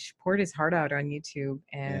man who poured his heart out on YouTube.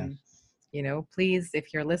 Yeah. And please,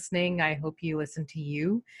 if you're listening, I hope you listen to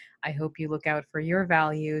you. I hope you look out for your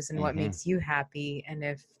values and what makes you happy. And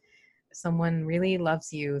if someone really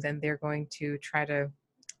loves you, then they're going to try to.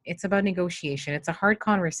 It's about negotiation. It's a hard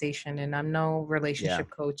conversation, and I'm no relationship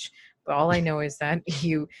coach, but all I know is that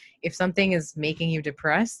if something is making you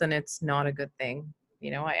depressed, then it's not a good thing.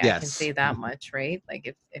 I can say that much, right?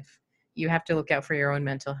 Like if you have to look out for your own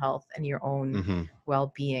mental health and your own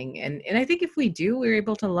well-being, and I think if we do, we're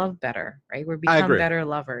able to love better, right? We I become agree. better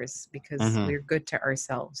lovers because we're good to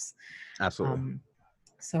ourselves. Absolutely.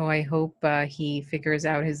 So I hope he figures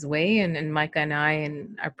out his way, and Micah and I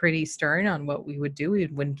are pretty stern on what we would do. We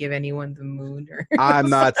wouldn't give anyone the moon. I'm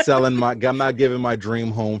not giving my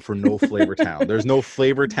dream home for no Flavor Town. There's no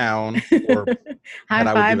Flavor Town or high that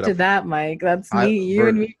I would give five it to up. that, Mike. That's me, you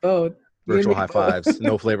and me both. Virtual high fives.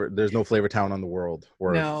 No flavor. There's no Flavor Town in the world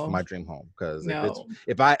worth my dream home. Because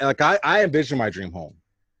if I envision my dream home.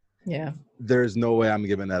 Yeah. There's no way I'm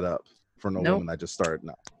giving that up for no woman I just started.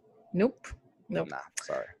 No. Nope. Nah,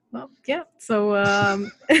 sorry. Well, yeah. So,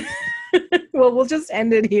 well, we'll just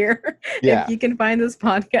end it here. Yeah. If you can find this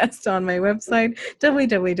podcast on my website,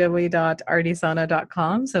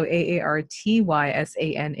 www.artysana.com. So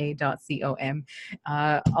AARTYSANA.com.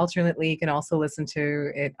 Alternately, you can also listen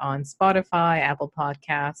to it on Spotify, Apple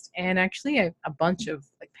Podcast, and actually a bunch of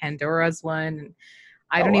like Pandora's one.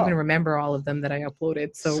 I don't even remember all of them that I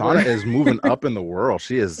uploaded. So Sana is moving up in the world.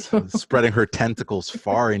 She is spreading her tentacles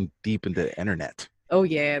far and deep into the internet. Oh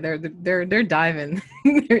yeah, they're diving.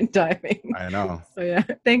 They're diving. I know. So yeah,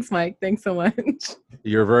 thanks, Mike. Thanks so much.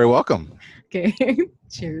 You're very welcome. Okay,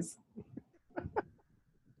 cheers.